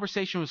have a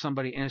conversation with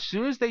somebody, and as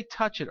soon as they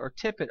touch it or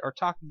tip it or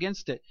talk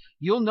against it,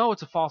 you'll know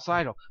it's a false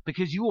idol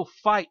because you will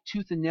fight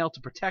tooth and nail to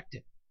protect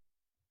it.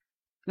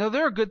 Now,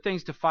 there are good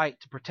things to fight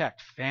to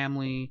protect: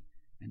 family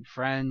and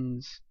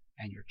friends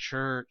and your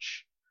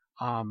church.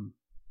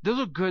 Those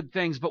are good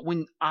things, but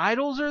when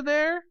idols are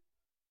there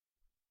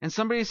and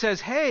somebody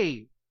says,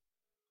 hey,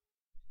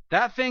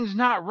 that thing's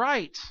not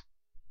right,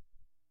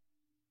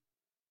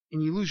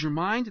 and you lose your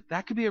mind,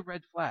 that could be a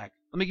red flag.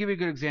 Let me give you a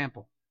good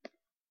example.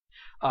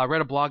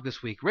 Read a blog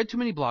this week. Read too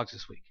many blogs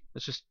this week.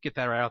 Let's just get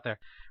that right out there.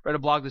 Read a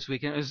blog this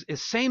week, and it was the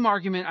same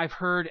argument I've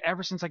heard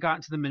ever since I got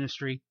into the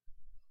ministry.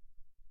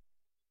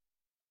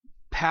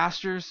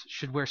 Pastors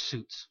should wear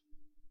suits.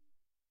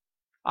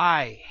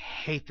 I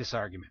hate this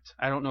argument.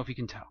 I don't know if you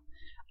can tell.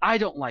 I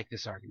don't like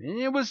this argument.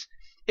 And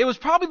it was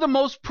probably the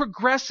most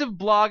progressive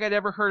blog I'd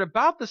ever heard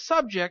about the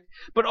subject,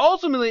 but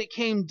ultimately it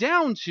came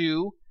down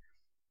to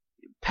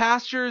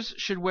pastors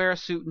should wear a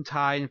suit and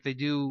tie, and if they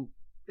do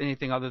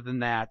anything other than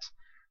that,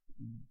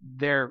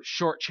 they're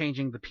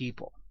shortchanging the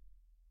people.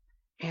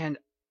 And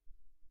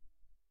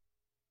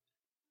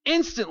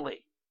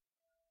instantly,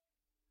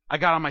 I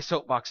got on my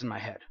soapbox in my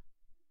head.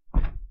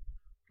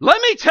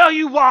 Let me tell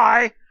you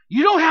why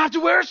you don't have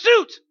to wear a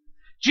suit.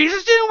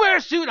 Jesus didn't wear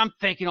a suit. I'm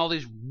thinking all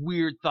these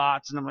weird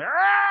thoughts, and I'm like,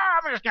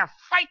 I'm just going to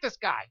fight this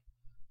guy.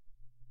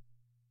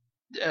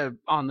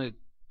 On the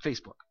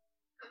Facebook.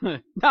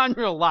 Not in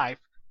real life.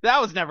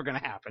 That was never going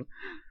to happen.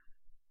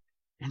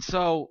 And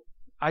so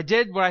I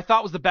did what I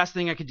thought was the best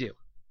thing I could do.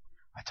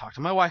 I talked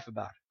to my wife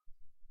about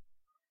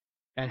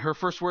it. And her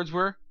first words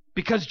were,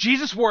 because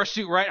Jesus wore a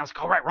suit, right? I was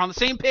like, all right, we're on the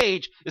same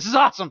page. This is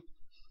awesome.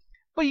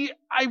 But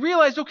I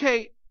realized,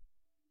 okay,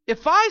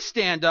 if I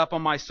stand up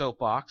on my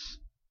soapbox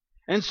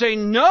and say,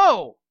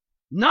 no,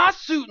 not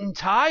suit and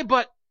tie,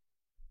 but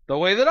the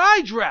way that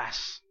I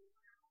dress,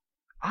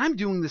 I'm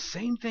doing the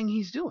same thing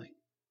he's doing.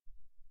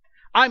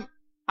 I'm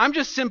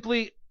just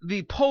simply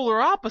the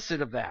polar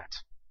opposite of that.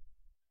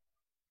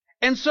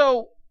 And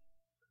so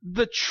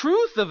the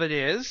truth of it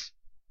is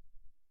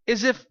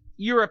if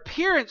your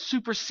appearance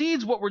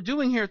supersedes what we're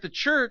doing here at the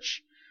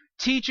church,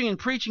 teaching and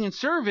preaching and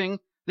serving,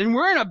 then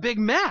we're in a big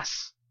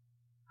mess.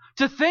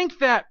 To think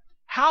that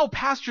how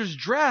pastors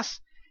dress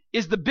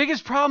is the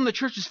biggest problem the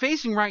church is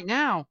facing right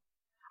now,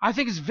 I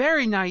think is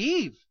very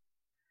naive.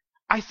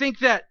 I think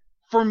that,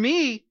 for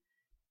me,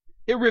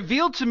 it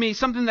revealed to me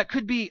something that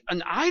could be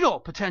an idol,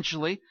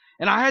 potentially,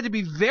 and I had to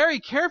be very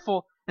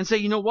careful and say,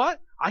 you know what?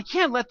 I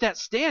can't let that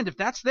stand. If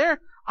that's there,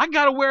 I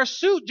got to wear a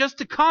suit just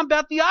to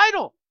combat the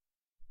idol.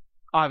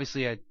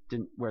 Obviously, I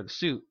didn't wear the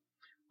suit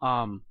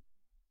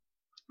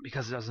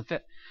because it doesn't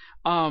fit.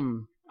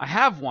 I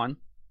have one,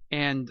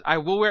 and I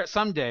will wear it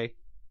someday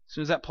as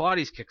soon as that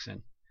Pilates kicks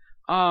in.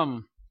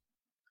 But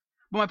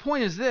my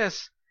point is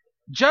this: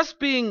 just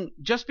being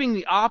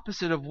the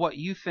opposite of what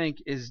you think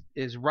is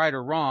right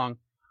or wrong,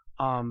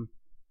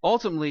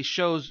 ultimately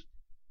shows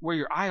where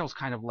your idols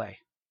kind of lay.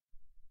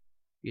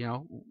 You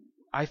know,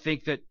 I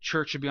think that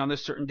church should be on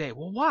this certain day.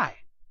 Well, why?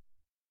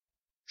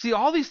 See,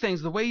 all these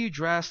things, the way you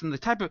dress and the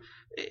type of,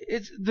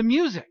 it's the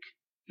music.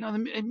 You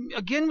know,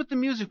 again with the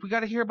music, we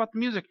got to hear about the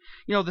music.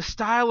 You know, the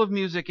style of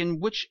music and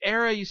which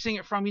era you sing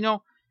it from. You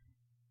know,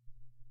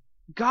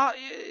 God,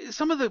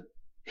 some of the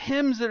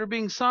hymns that are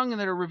being sung and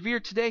that are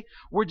revered today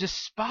were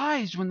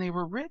despised when they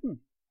were written.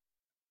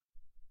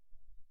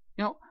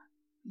 You know,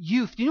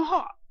 youth. You know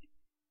how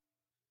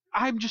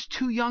I'm just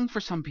too young for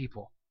some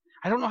people.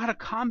 I don't know how to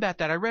combat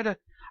that.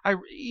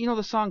 You know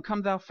the song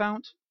 "Come Thou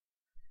Fount"?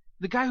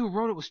 The guy who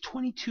wrote it was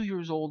 22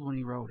 years old when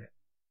he wrote it.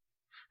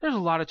 There's a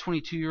lot of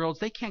 22-year-olds.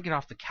 They can't get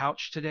off the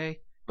couch today,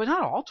 but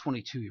not all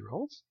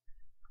 22-year-olds.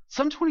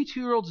 Some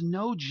 22-year-olds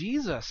know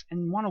Jesus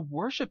and want to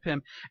worship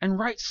him and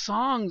write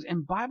songs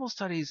and Bible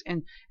studies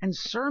and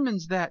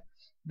sermons that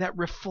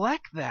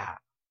reflect that,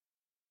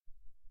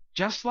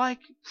 just like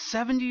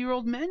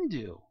 70-year-old men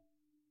do.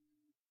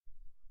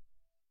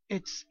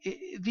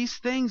 These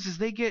things, as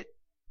they get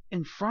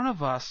in front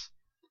of us,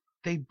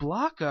 they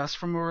block us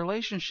from a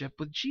relationship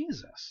with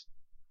Jesus.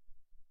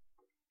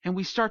 And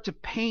we start to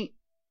paint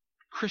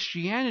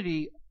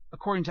Christianity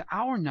according to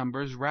our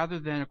numbers rather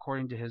than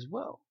according to his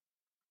will.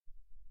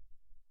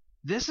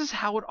 This is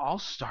how it all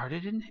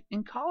started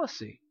in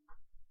Colossae.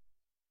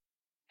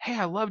 Hey,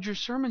 I loved your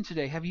sermon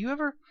today. Have you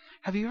ever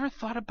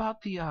thought about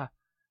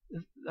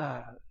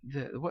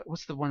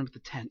what's the one with the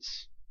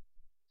tents?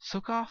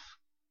 Sukkot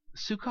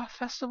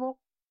festival?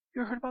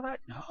 You ever heard about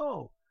that?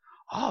 No.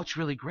 Oh, it's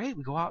really great.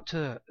 We go out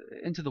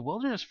into the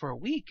wilderness for a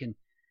week and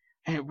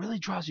it really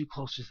draws you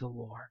closer to the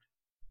Lord.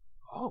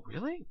 Oh,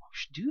 really? Well, we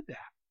should do that.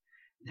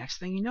 Next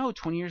thing you know,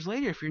 20 years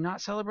later, if you're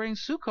not celebrating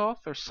Sukkot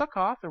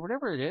or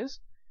whatever it is,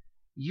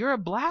 you're a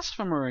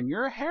blasphemer and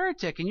you're a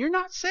heretic and you're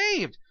not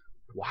saved.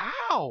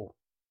 Wow.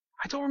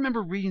 I don't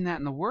remember reading that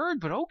in the Word,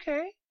 but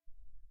okay.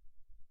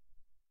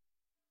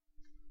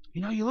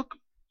 You know, you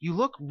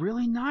look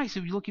really nice.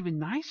 If you look even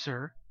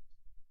nicer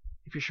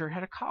if your shirt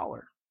had a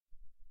collar.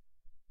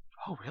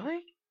 Oh,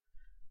 really?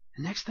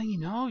 The next thing you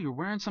know, you're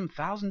wearing some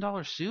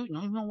 $1,000 suit. You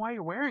don't even know why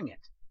you're wearing it.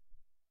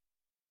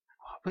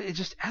 But it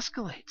just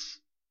escalates.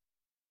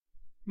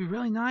 It'd be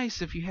really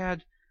nice if you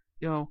had,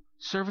 you know,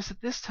 service at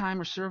this time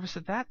or service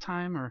at that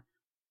time, or,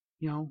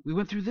 you know, we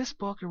went through this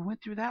book or we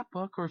went through that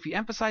book, or if you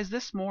emphasize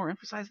this more,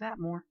 emphasize that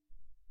more.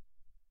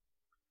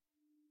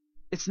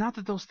 It's not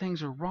that those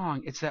things are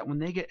wrong. It's that when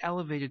they get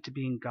elevated to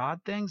being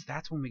God things,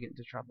 that's when we get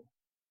into trouble.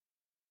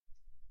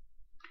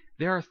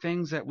 There are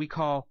things that we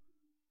call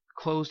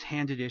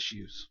closed-handed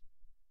issues.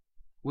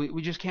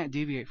 We just can't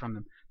deviate from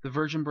them. The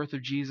virgin birth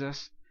of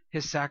Jesus,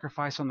 his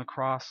sacrifice on the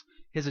cross,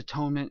 his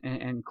atonement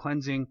and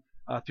cleansing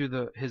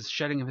through his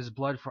shedding of his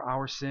blood for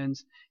our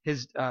sins,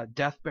 his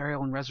death,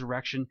 burial, and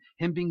resurrection,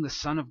 him being the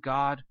Son of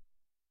God,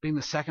 being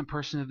the second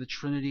person of the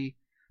Trinity,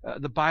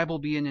 the Bible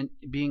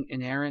being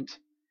inerrant.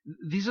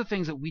 These are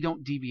things that we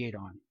don't deviate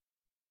on.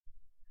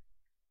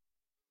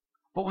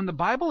 But when the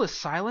Bible is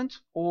silent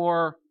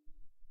or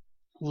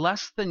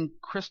less than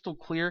crystal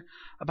clear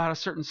about a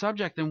certain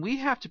subject, then we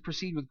have to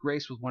proceed with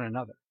grace with one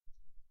another.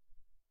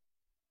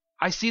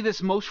 I see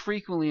this most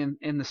frequently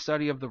in the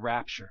study of the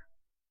rapture.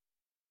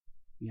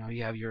 You know,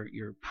 you have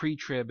your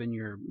pre-trib and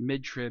your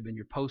mid-trib and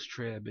your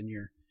post-trib and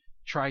your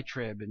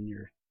tri-trib and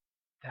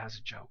that was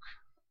a joke,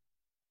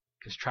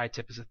 because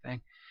tri-tip is a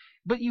thing.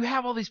 But you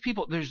have all these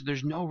people.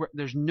 There's no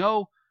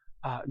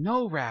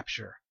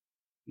rapture,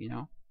 you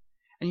know,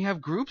 and you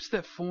have groups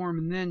that form,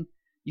 and then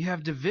you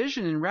have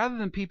division. And rather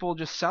than people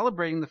just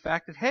celebrating the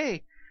fact that,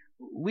 hey,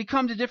 we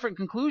come to different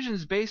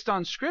conclusions based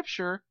on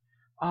Scripture,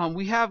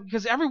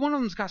 because every one of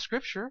them's got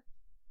Scripture.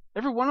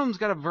 Every one of them's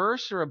got a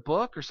verse or a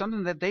book or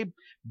something that they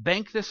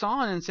bank this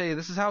on and say,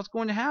 this is how it's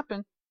going to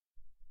happen,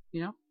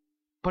 you know.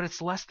 But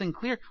it's less than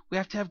clear. We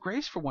have to have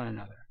grace for one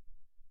another.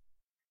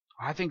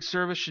 I think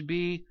service should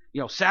be,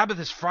 you know, Sabbath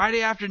is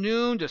Friday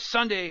afternoon to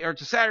Sunday or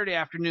to Saturday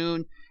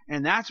afternoon,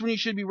 and that's when you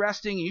should be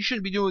resting and you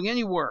shouldn't be doing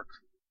any work.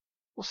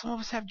 Well, some of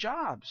us have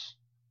jobs.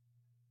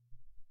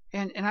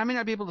 And I may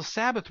not be able to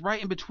Sabbath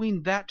right in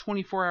between that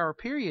 24-hour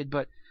period,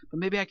 but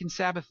maybe I can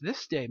Sabbath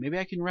this day. Maybe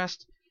I can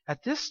rest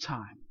at this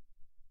time.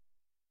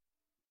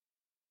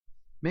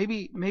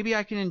 Maybe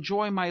I can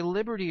enjoy my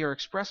liberty or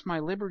express my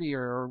liberty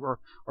or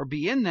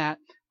be in that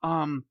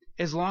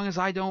as long as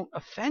I don't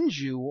offend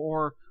you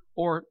or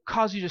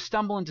cause you to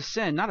stumble into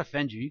sin. Not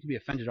offend you. You can be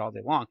offended all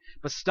day long,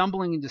 but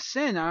stumbling into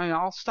sin,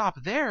 I'll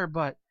stop there.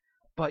 But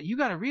you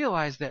got to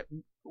realize that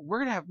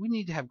we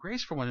need to have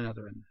grace for one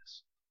another in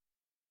this.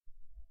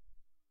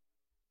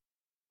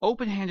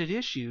 Open-handed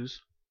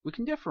issues we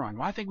can differ on.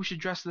 Well, I think we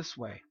should dress this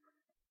way.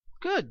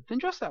 Good, then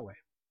dress that way.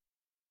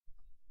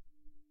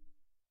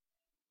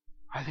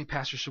 I think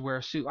pastors should wear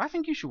a suit. I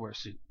think you should wear a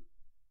suit.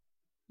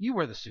 You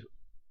wear the suit.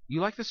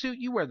 You like the suit?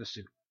 You wear the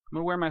suit. I'm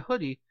going to wear my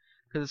hoodie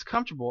because it's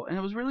comfortable, and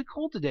it was really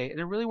cold today, and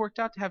it really worked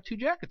out to have 2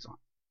 jackets on.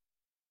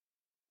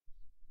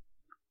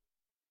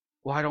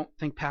 Well, I don't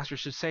think pastors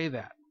should say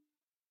that.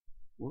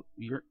 Well,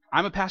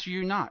 I'm a pastor,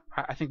 you're not.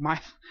 I think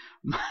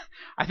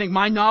I think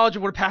my knowledge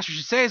of what a pastor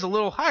should say is a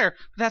little higher,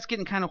 but that's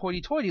getting kind of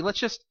hoity-toity. Let's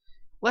just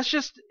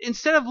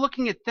instead of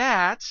looking at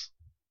that,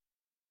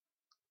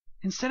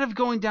 instead of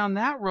going down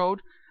that road,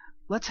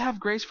 let's have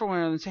grace for one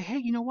another and say, hey,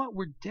 you know what?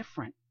 We're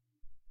different.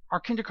 Our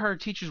kindergarten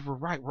teachers were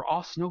right. We're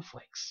all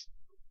snowflakes.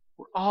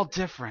 We're all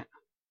different.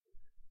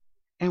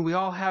 And we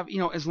all have,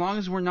 as long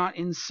as we're not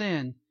in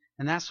sin,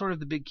 and that's sort of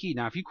the big key.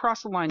 Now, if you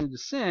cross the line into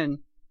sin,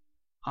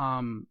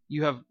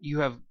 you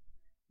have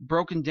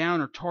broken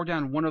down or tore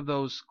down one of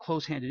those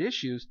close-handed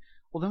issues,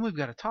 well, then we've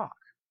got to talk.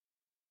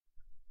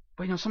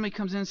 But, somebody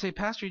comes in and say,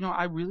 Pastor,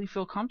 I really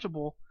feel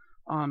comfortable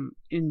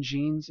in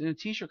jeans and a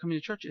t-shirt coming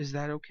to church. Is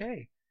that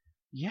okay?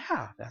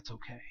 Yeah, that's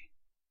okay.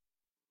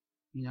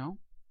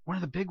 One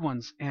of the big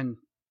ones, and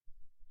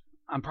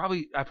I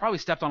probably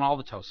stepped on all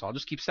the toes, so I'll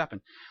just keep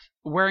stepping.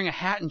 Wearing a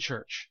hat in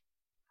church.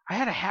 I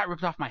had a hat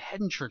ripped off my head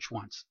in church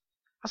once.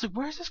 I was like,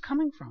 where's this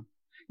coming from?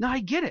 Now I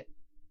get it.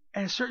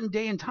 At a certain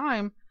day and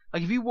time,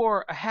 like if you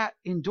wore a hat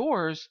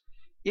indoors,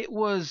 it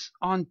was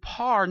on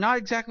par, not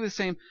exactly the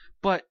same,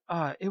 but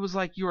it was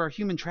like you were a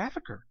human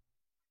trafficker.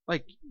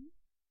 Like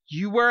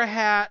you wear a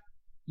hat,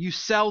 you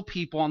sell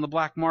people on the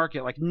black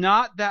market, like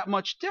not that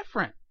much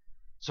different.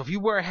 So if you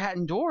wear a hat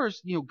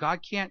indoors, God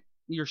can't,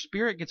 your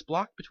spirit gets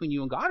blocked between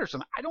you and God or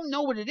something. I don't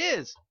know what it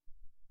is.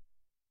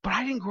 But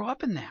I didn't grow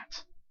up in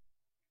that.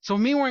 So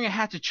me wearing a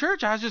hat to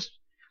church, I just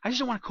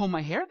didn't want to comb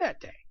my hair that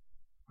day.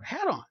 Put a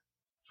hat on.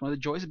 It's one of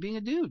the joys of being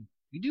a dude.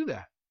 You do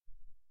that.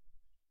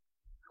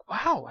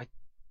 Wow,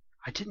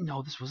 I didn't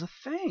know this was a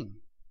thing.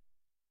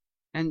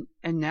 And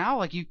now,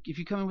 like if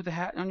you come in with a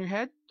hat on your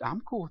head,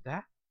 I'm cool with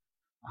that.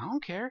 I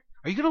don't care.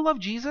 Are you going to love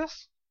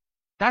Jesus?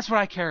 That's what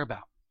I care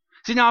about.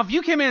 See, now if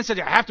you came in and said,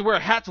 I have to wear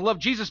a hat to love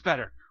Jesus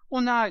better,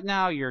 well,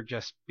 now you're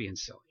just being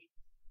silly.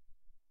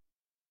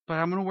 But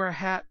I'm going to wear a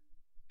hat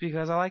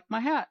because I like my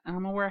hat, and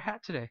I'm going to wear a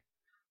hat today.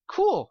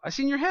 Cool. I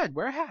seen your head.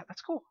 Wear a hat.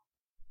 That's cool.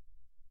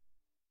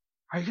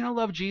 Are you going to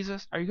love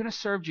Jesus? Are you going to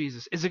serve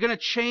Jesus? Is it going to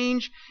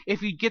change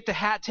if you get the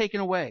hat taken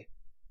away?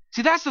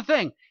 See, that's the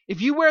thing.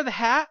 If you wear the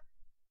hat,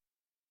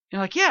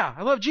 you're like, yeah,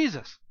 I love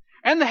Jesus.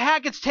 And the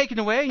hat gets taken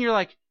away, and you're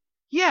like,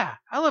 yeah,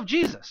 I love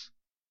Jesus.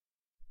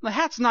 The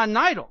hat's not an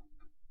idol.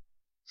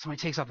 Somebody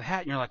takes off the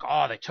hat, and you're like,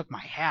 oh, they took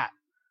my hat.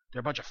 They're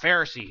a bunch of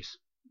Pharisees,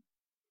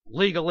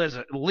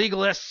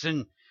 legalists,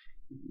 and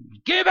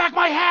give back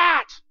my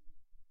hat.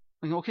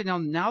 Like, okay,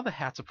 now the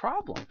hat's a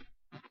problem.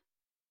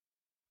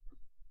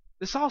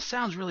 This all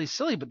sounds really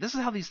silly, but this is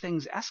how these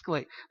things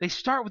escalate. They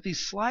start with these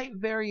slight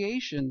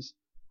variations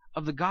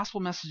of the gospel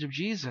message of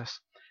Jesus,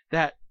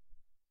 that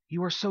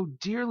you are so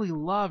dearly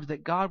loved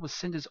that God would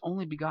send his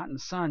only begotten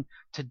Son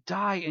to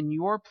die in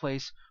your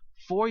place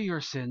for your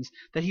sins,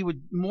 that he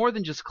would more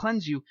than just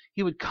cleanse you,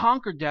 he would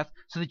conquer death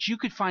so that you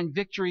could find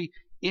victory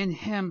in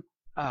him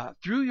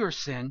through your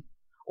sin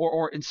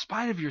or in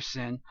spite of your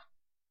sin.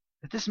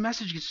 That this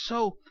message gets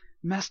so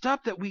messed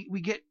up that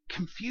we get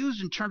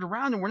confused and turned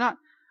around, and we're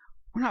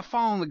not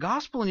following the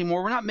gospel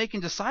anymore. We're not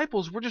making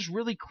disciples. We're just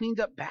really cleaned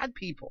up bad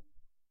people.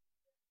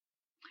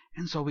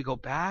 And so we go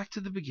back to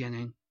the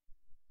beginning,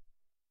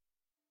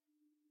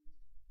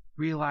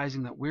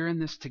 realizing that we're in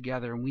this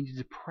together and we need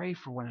to pray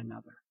for one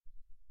another.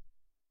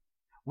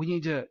 We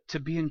need to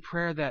be in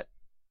prayer that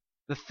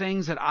the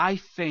things that I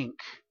think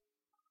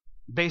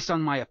based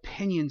on my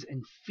opinions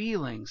and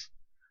feelings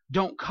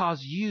don't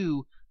cause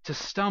you to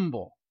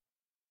stumble.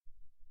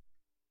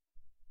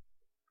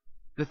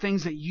 The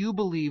things that you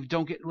believe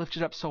don't get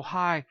lifted up so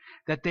high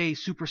that they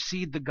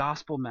supersede the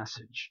gospel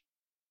message.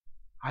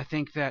 I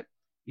think that,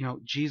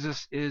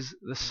 Jesus is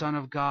the Son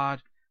of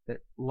God, that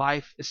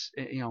life is,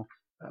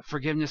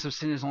 forgiveness of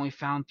sin is only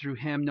found through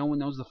him. No one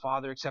knows the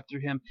Father except through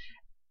him.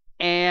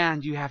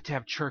 And you have to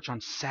have church on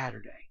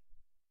Saturday.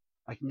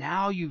 Like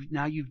now you've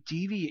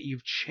deviated,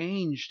 you've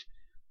changed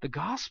the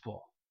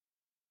gospel.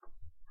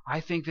 I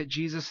think that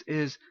Jesus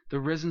is the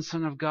risen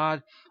Son of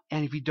God,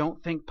 and if you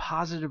don't think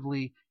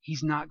positively,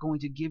 he's not going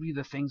to give you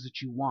the things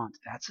that you want.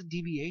 That's a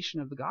deviation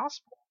of the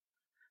gospel.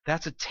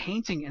 That's a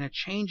tainting and a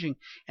changing,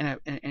 and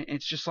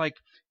it's just like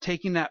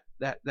taking that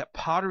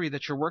pottery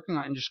that you're working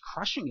on and just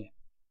crushing it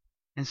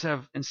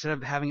instead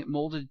of having it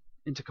molded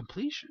into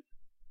completion.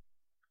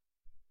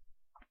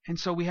 And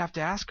so we have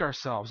to ask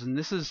ourselves, and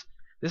this is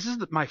This is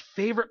my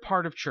favorite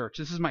part of church.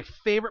 This is my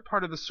favorite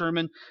part of the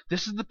sermon.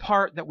 This is the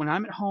part that when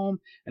I'm at home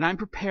and I'm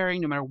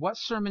preparing, no matter what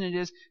sermon it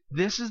is,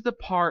 this is the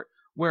part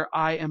where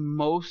I am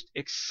most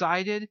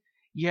excited,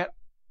 yet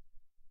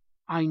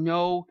I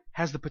know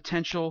has the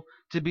potential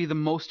to be the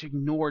most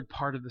ignored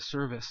part of the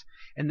service.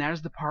 And that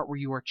is the part where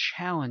you are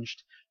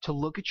challenged to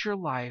look at your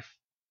life,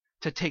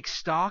 to take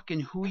stock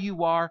in who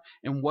you are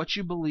and what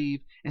you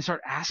believe, and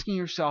start asking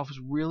yourself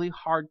really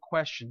hard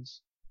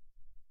questions.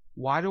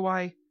 Why do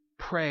I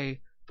pray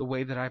the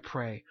way that I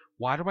pray?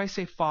 Why do I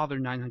say Father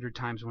 900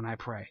 times when I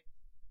pray?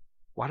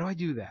 Why do I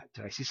do that?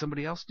 Did I see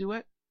somebody else do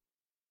it?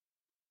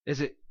 Is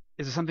it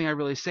something I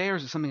really say, or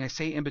is it something I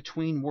say in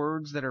between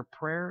words that are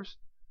prayers?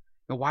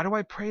 Now, why do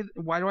I pray?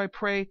 Why do I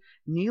pray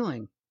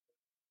kneeling?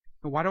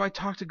 And why do I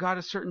talk to God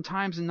at certain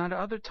times and not at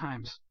other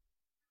times?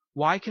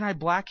 Why can I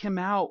black him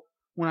out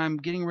when I'm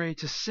getting ready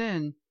to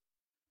sin,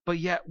 but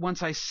yet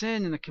once I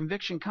sin and the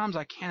conviction comes,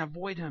 I can't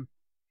avoid him?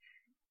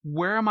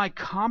 Where am I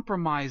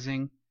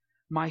compromising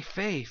my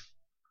faith?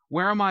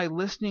 Where am I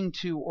listening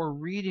to or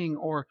reading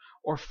or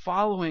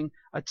following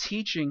a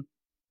teaching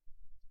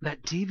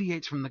that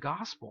deviates from the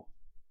gospel?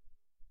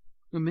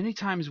 Many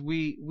times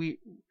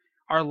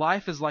our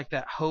life is like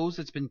that hose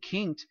that's been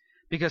kinked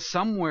because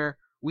somewhere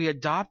we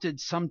adopted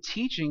some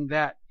teaching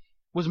that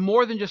was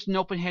more than just an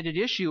open-handed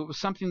issue. It was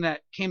something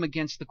that came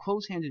against the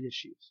closed-handed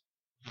issues.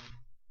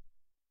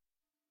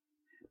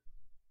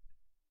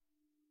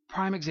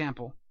 Prime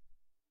example.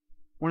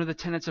 One of the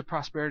tenets of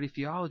prosperity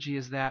theology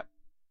is that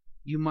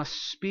you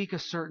must speak a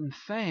certain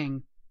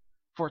thing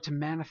for it to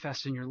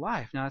manifest in your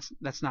life. Now,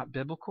 that's not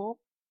biblical.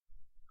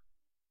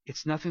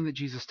 It's nothing that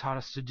Jesus taught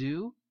us to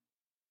do.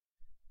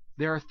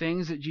 There are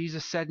things that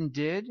Jesus said and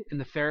did, and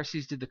the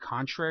Pharisees did the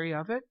contrary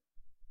of it.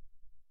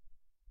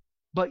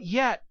 But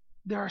yet,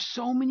 there are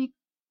so many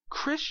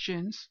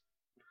Christians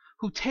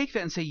who take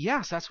that and say,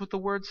 yes, that's what the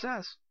Word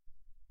says.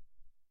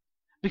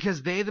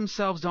 Because they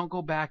themselves don't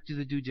go back to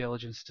the due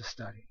diligence to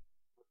study.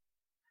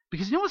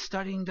 Because you know what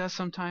studying does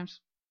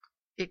sometimes?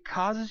 It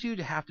causes you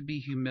to have to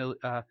be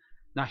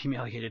not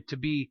humiliated, to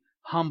be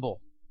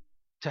humble,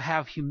 to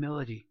have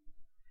humility.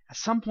 At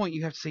some point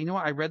you have to say, you know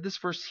what, I read this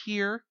verse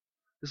here,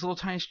 this little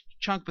tiny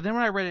chunk, but then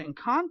when I read it in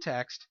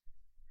context,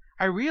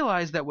 I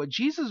realized that what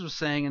Jesus was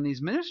saying and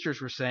these ministers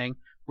were saying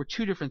were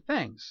two different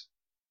things.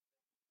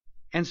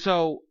 And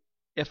so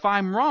if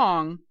I'm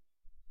wrong,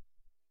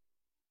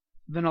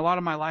 then a lot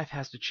of my life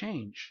has to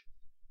change.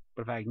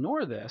 But if I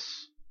ignore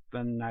this,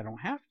 then I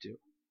don't have to.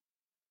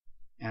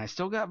 And I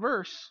still got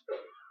verse.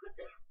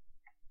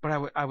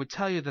 But I would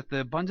tell you that the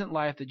abundant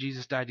life that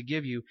Jesus died to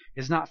give you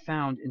is not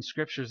found in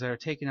scriptures that are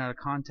taken out of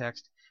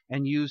context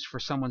and used for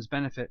someone's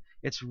benefit.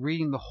 It's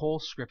reading the whole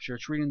scripture.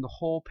 It's reading the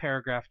whole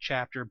paragraph,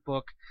 chapter,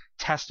 book,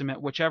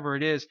 testament, whichever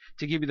it is,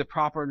 to give you the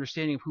proper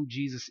understanding of who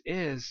Jesus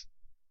is,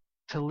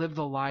 to live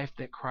the life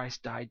that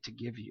Christ died to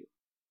give you.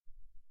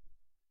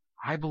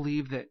 I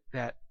believe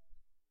that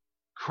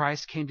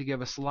Christ came to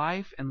give us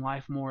life and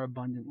life more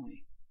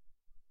abundantly.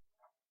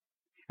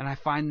 And I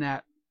find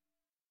that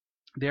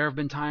there have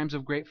been times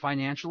of great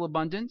financial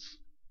abundance,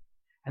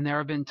 and there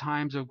have been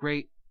times of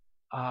great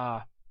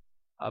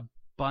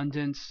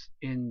abundance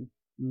in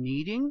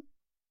needing.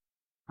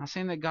 I'm not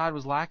saying that God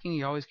was lacking,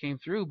 he always came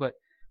through, but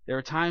there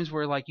are times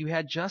where like you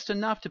had just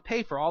enough to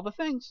pay for all the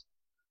things,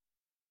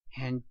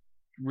 and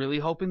really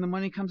hoping the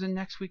money comes in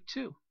next week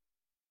too.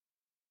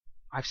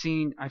 I've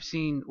seen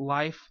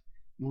life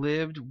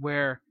lived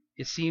where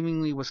it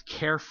seemingly was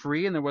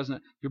carefree, and there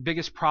wasn't. Your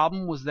biggest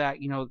problem was that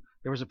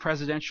there was a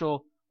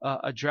presidential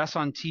address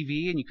on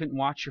TV and you couldn't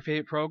watch your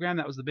favorite program.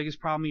 That was the biggest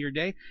problem of your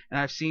day. And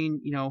I've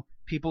seen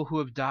people who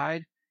have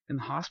died in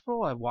the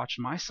hospital. I've watched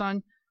my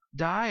son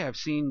die.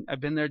 I've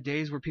been there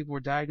days where people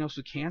were diagnosed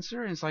with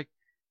cancer, and it's like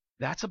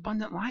that's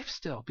abundant life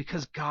still,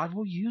 because God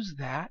will use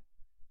that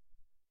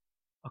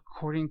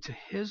according to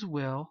his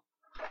will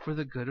for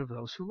the good of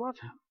those who love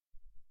him.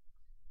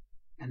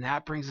 And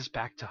that brings us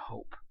back to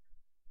hope.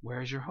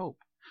 Where is your hope?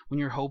 When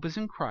your hope is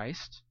in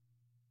Christ,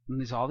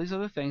 and all these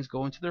other things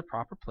go into their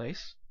proper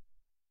place.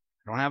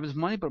 I don't have his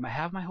money, but I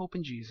have my hope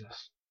in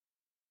Jesus.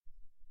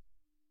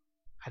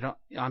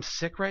 I'm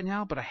sick right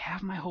now, but I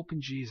have my hope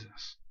in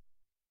Jesus.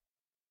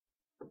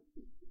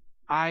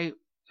 I,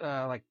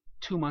 like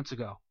 2 months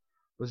ago,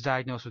 was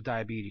diagnosed with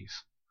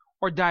diabetes.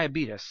 Or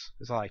diabetes,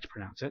 as I like to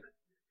pronounce it.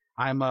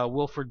 I'm a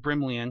Wilford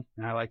Brimleyan,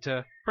 and I like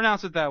to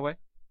pronounce it that way.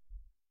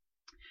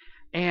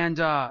 And,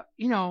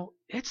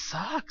 it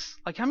sucks.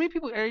 Like, how many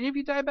people, are any of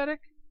you diabetic?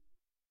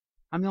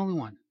 I'm the only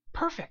one.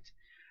 Perfect.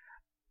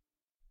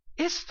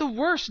 It's the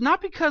worst.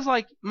 Not because,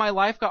 like, my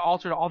life got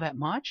altered all that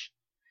much.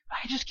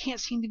 I just can't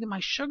seem to get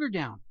my sugar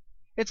down.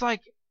 It's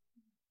like,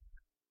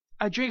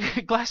 I drink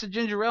a glass of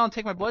ginger ale and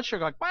take my blood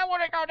sugar. Like, why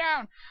won't it go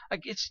down?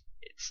 Like, it's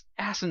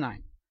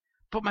asinine.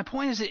 But my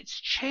point is, it's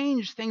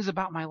changed things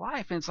about my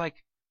life. And it's like,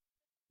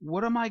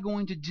 what am I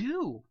going to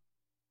do?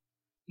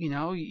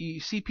 You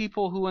see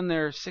people who in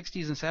their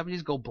 60s and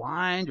 70s go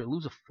blind or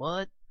lose a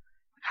foot.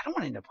 I don't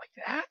want to end up like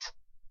that.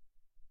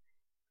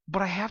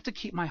 But I have to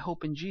keep my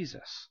hope in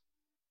Jesus.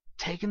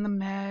 Taking the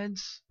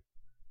meds,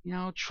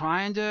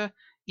 trying to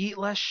eat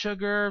less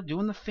sugar,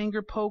 doing the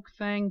finger poke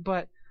thing,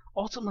 but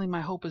ultimately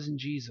my hope is in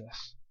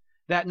Jesus.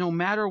 That no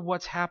matter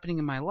what's happening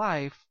in my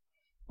life,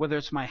 whether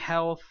it's my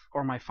health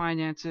or my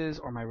finances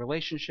or my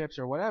relationships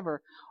or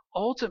whatever,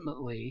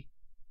 ultimately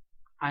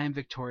I am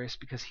victorious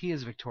because He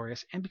is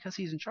victorious and because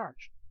He's in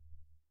charge.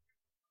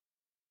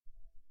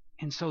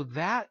 And so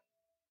that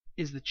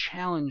is the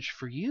challenge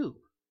for you.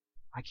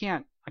 I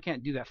can't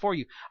do that for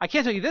you. I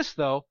can tell you this,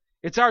 though.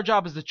 It's our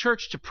job as the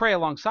church to pray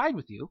alongside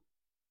with you.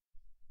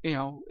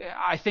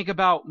 I think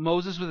about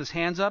Moses with his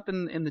hands up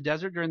in the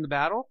desert during the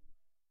battle.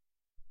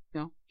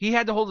 He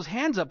had to hold his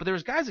hands up, but there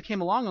was guys that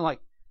came along and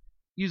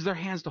use their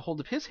hands to hold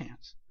up his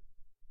hands.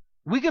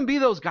 We can be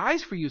those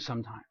guys for you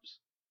sometimes.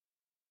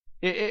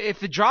 If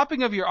the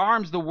dropping of your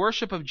arms, the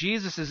worship of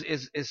Jesus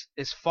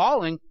is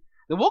falling,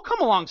 then we'll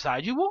come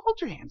alongside you. We'll hold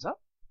your hands up.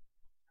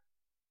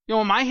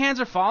 When my hands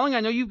are falling,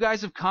 I know you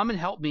guys have come and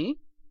helped me.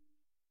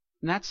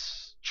 And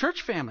that's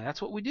church family.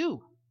 That's what we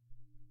do.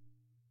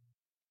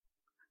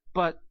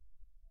 But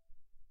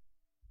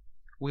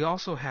we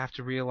also have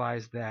to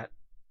realize that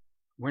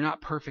we're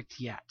not perfect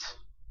yet.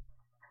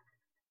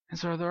 And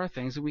so there are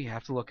things that we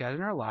have to look at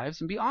in our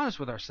lives and be honest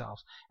with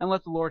ourselves and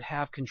let the Lord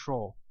have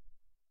control.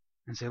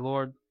 And say,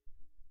 Lord,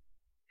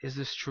 is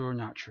this true or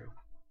not true?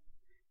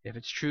 If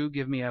it's true,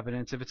 give me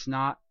evidence. If it's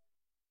not,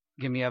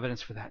 give me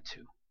evidence for that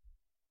too.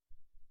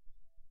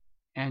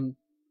 And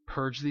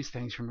purge these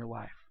things from your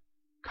life.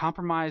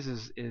 Compromise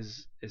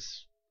is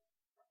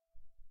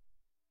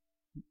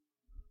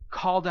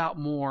called out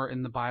more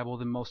in the Bible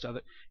than most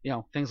other,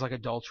 things like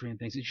adultery and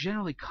things. It's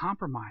generally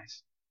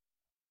compromise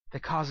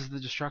that causes the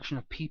destruction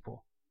of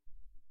people.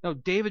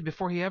 David,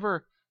 before he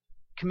ever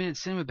committed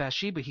sin with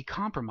Bathsheba, he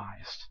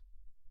compromised.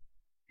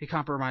 He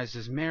compromised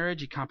his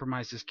marriage, he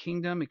compromised his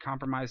kingdom, he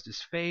compromised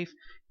his faith,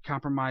 he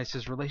compromised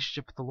his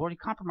relationship with the Lord. He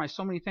compromised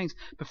so many things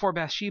before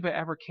Bathsheba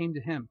ever came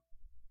to him,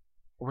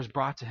 or was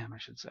brought to him, I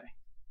should say.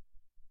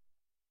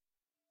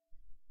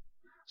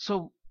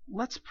 So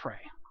let's pray.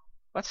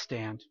 Let's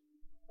stand.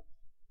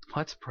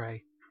 Let's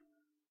pray.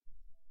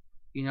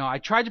 I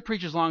tried to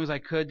preach as long as I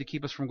could to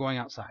keep us from going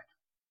outside.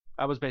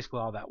 That was basically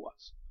all that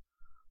was.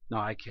 No,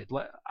 I kid.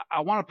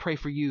 I want to pray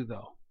for you,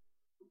 though.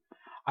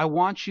 I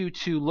want you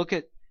to look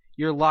at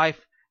your life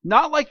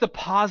not like the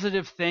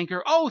positive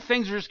thinker,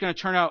 things are just going to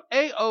turn out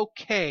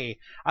A-okay.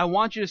 I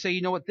want you to say,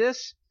 you know what,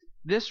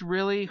 this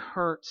really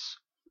hurts,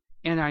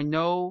 and I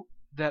know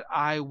that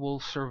I will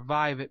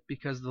survive it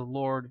because the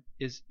Lord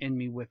is in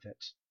me with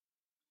it.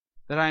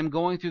 That I am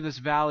going through this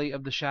valley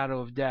of the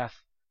shadow of death,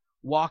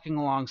 walking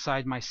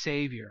alongside my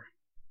Savior,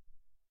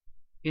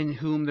 in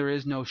whom there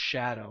is no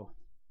shadow,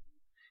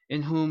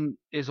 in whom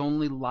is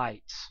only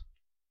light.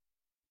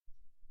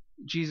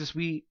 Jesus,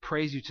 we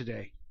praise you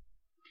today.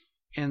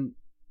 And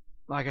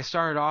like I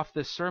started off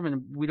this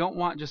sermon, we don't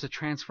want just a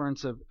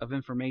transference of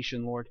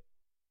information, Lord.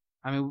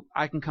 I mean,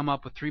 I can come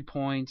up with 3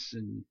 points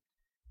and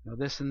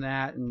this and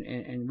that,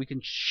 and we can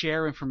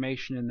share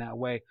information in that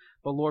way.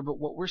 But Lord,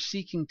 what we're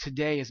seeking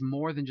today is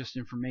more than just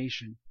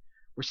information.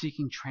 We're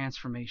seeking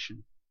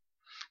transformation.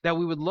 That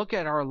we would look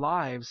at our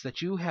lives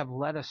that you have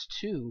led us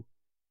to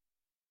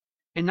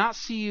and not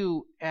see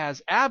you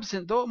as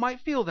absent, though it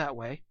might feel that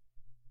way.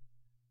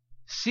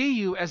 See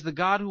you as the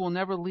God who will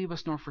never leave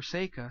us nor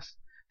forsake us.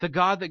 The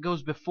God that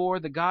goes before,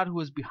 the God who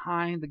is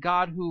behind, the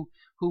God who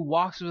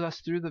walks with us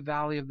through the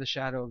valley of the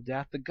shadow of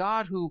death, the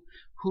God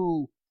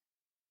who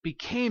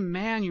became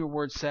man, your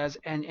word says,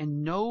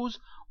 and knows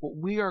what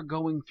we are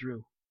going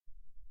through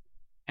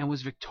and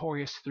was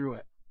victorious through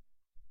it.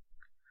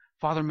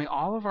 Father, may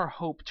all of our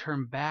hope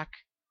turn back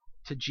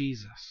to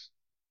Jesus.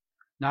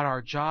 Not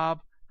our job,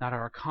 not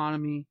our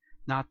economy,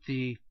 not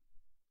the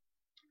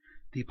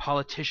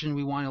politician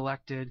we want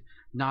elected,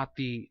 not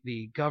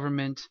the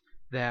government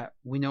that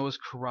we know is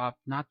corrupt,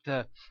 not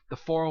the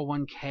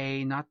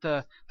 401k, not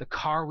the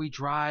car we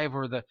drive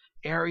or the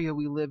area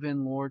we live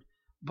in, Lord.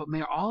 But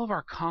may all of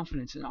our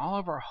confidence and all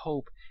of our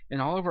hope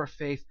and all of our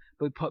faith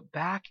be put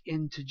back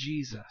into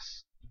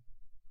Jesus.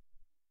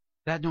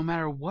 That no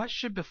matter what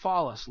should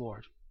befall us,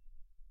 Lord,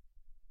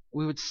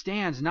 we would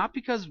stand not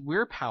because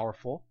we're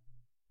powerful,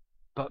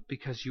 but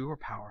because you are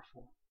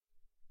powerful.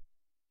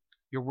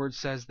 Your word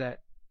says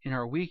that in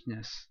our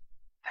weakness,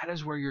 that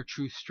is where your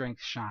true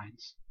strength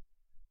shines.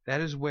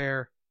 That is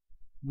where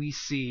we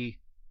see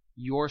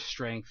your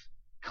strength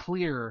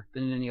clearer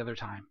than any other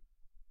time.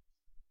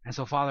 And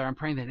so, Father, I'm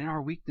praying that in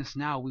our weakness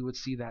now we would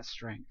see that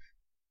strength.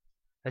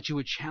 That you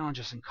would challenge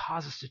us and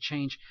cause us to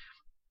change.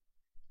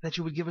 That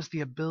you would give us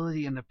the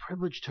ability and the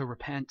privilege to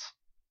repent.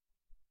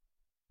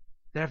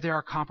 That if there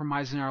are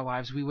compromises in our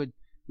lives, we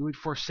would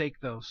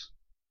forsake those.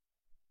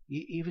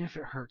 Even if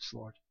it hurts,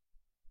 Lord.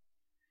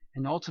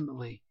 And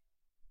ultimately,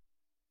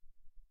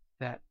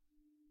 that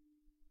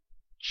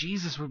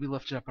Jesus would be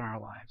lifted up in our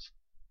lives.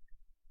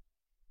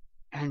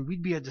 And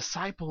we'd be a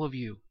disciple of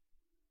you.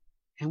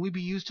 And we'd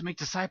be used to make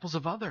disciples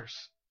of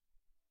others.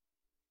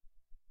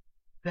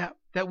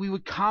 That we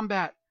would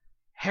combat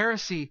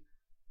heresy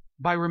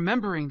by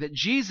remembering that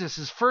Jesus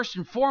is first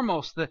and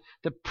foremost the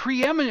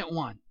preeminent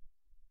one.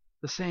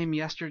 the same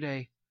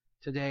yesterday,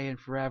 today, and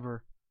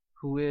forever,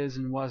 who is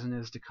and was and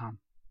is to come.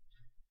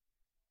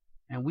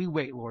 And we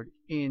wait, Lord,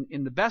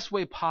 in the best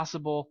way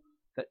possible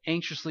that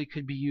anxiously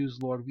could be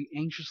used, Lord. We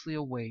anxiously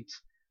await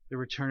the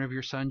return of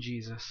your Son,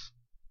 Jesus,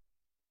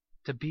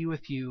 to be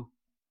with you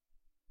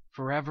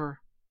forever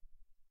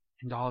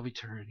and all of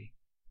eternity.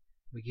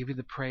 We give you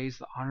the praise,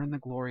 the honor, and the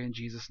glory in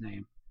Jesus'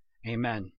 name. Amen.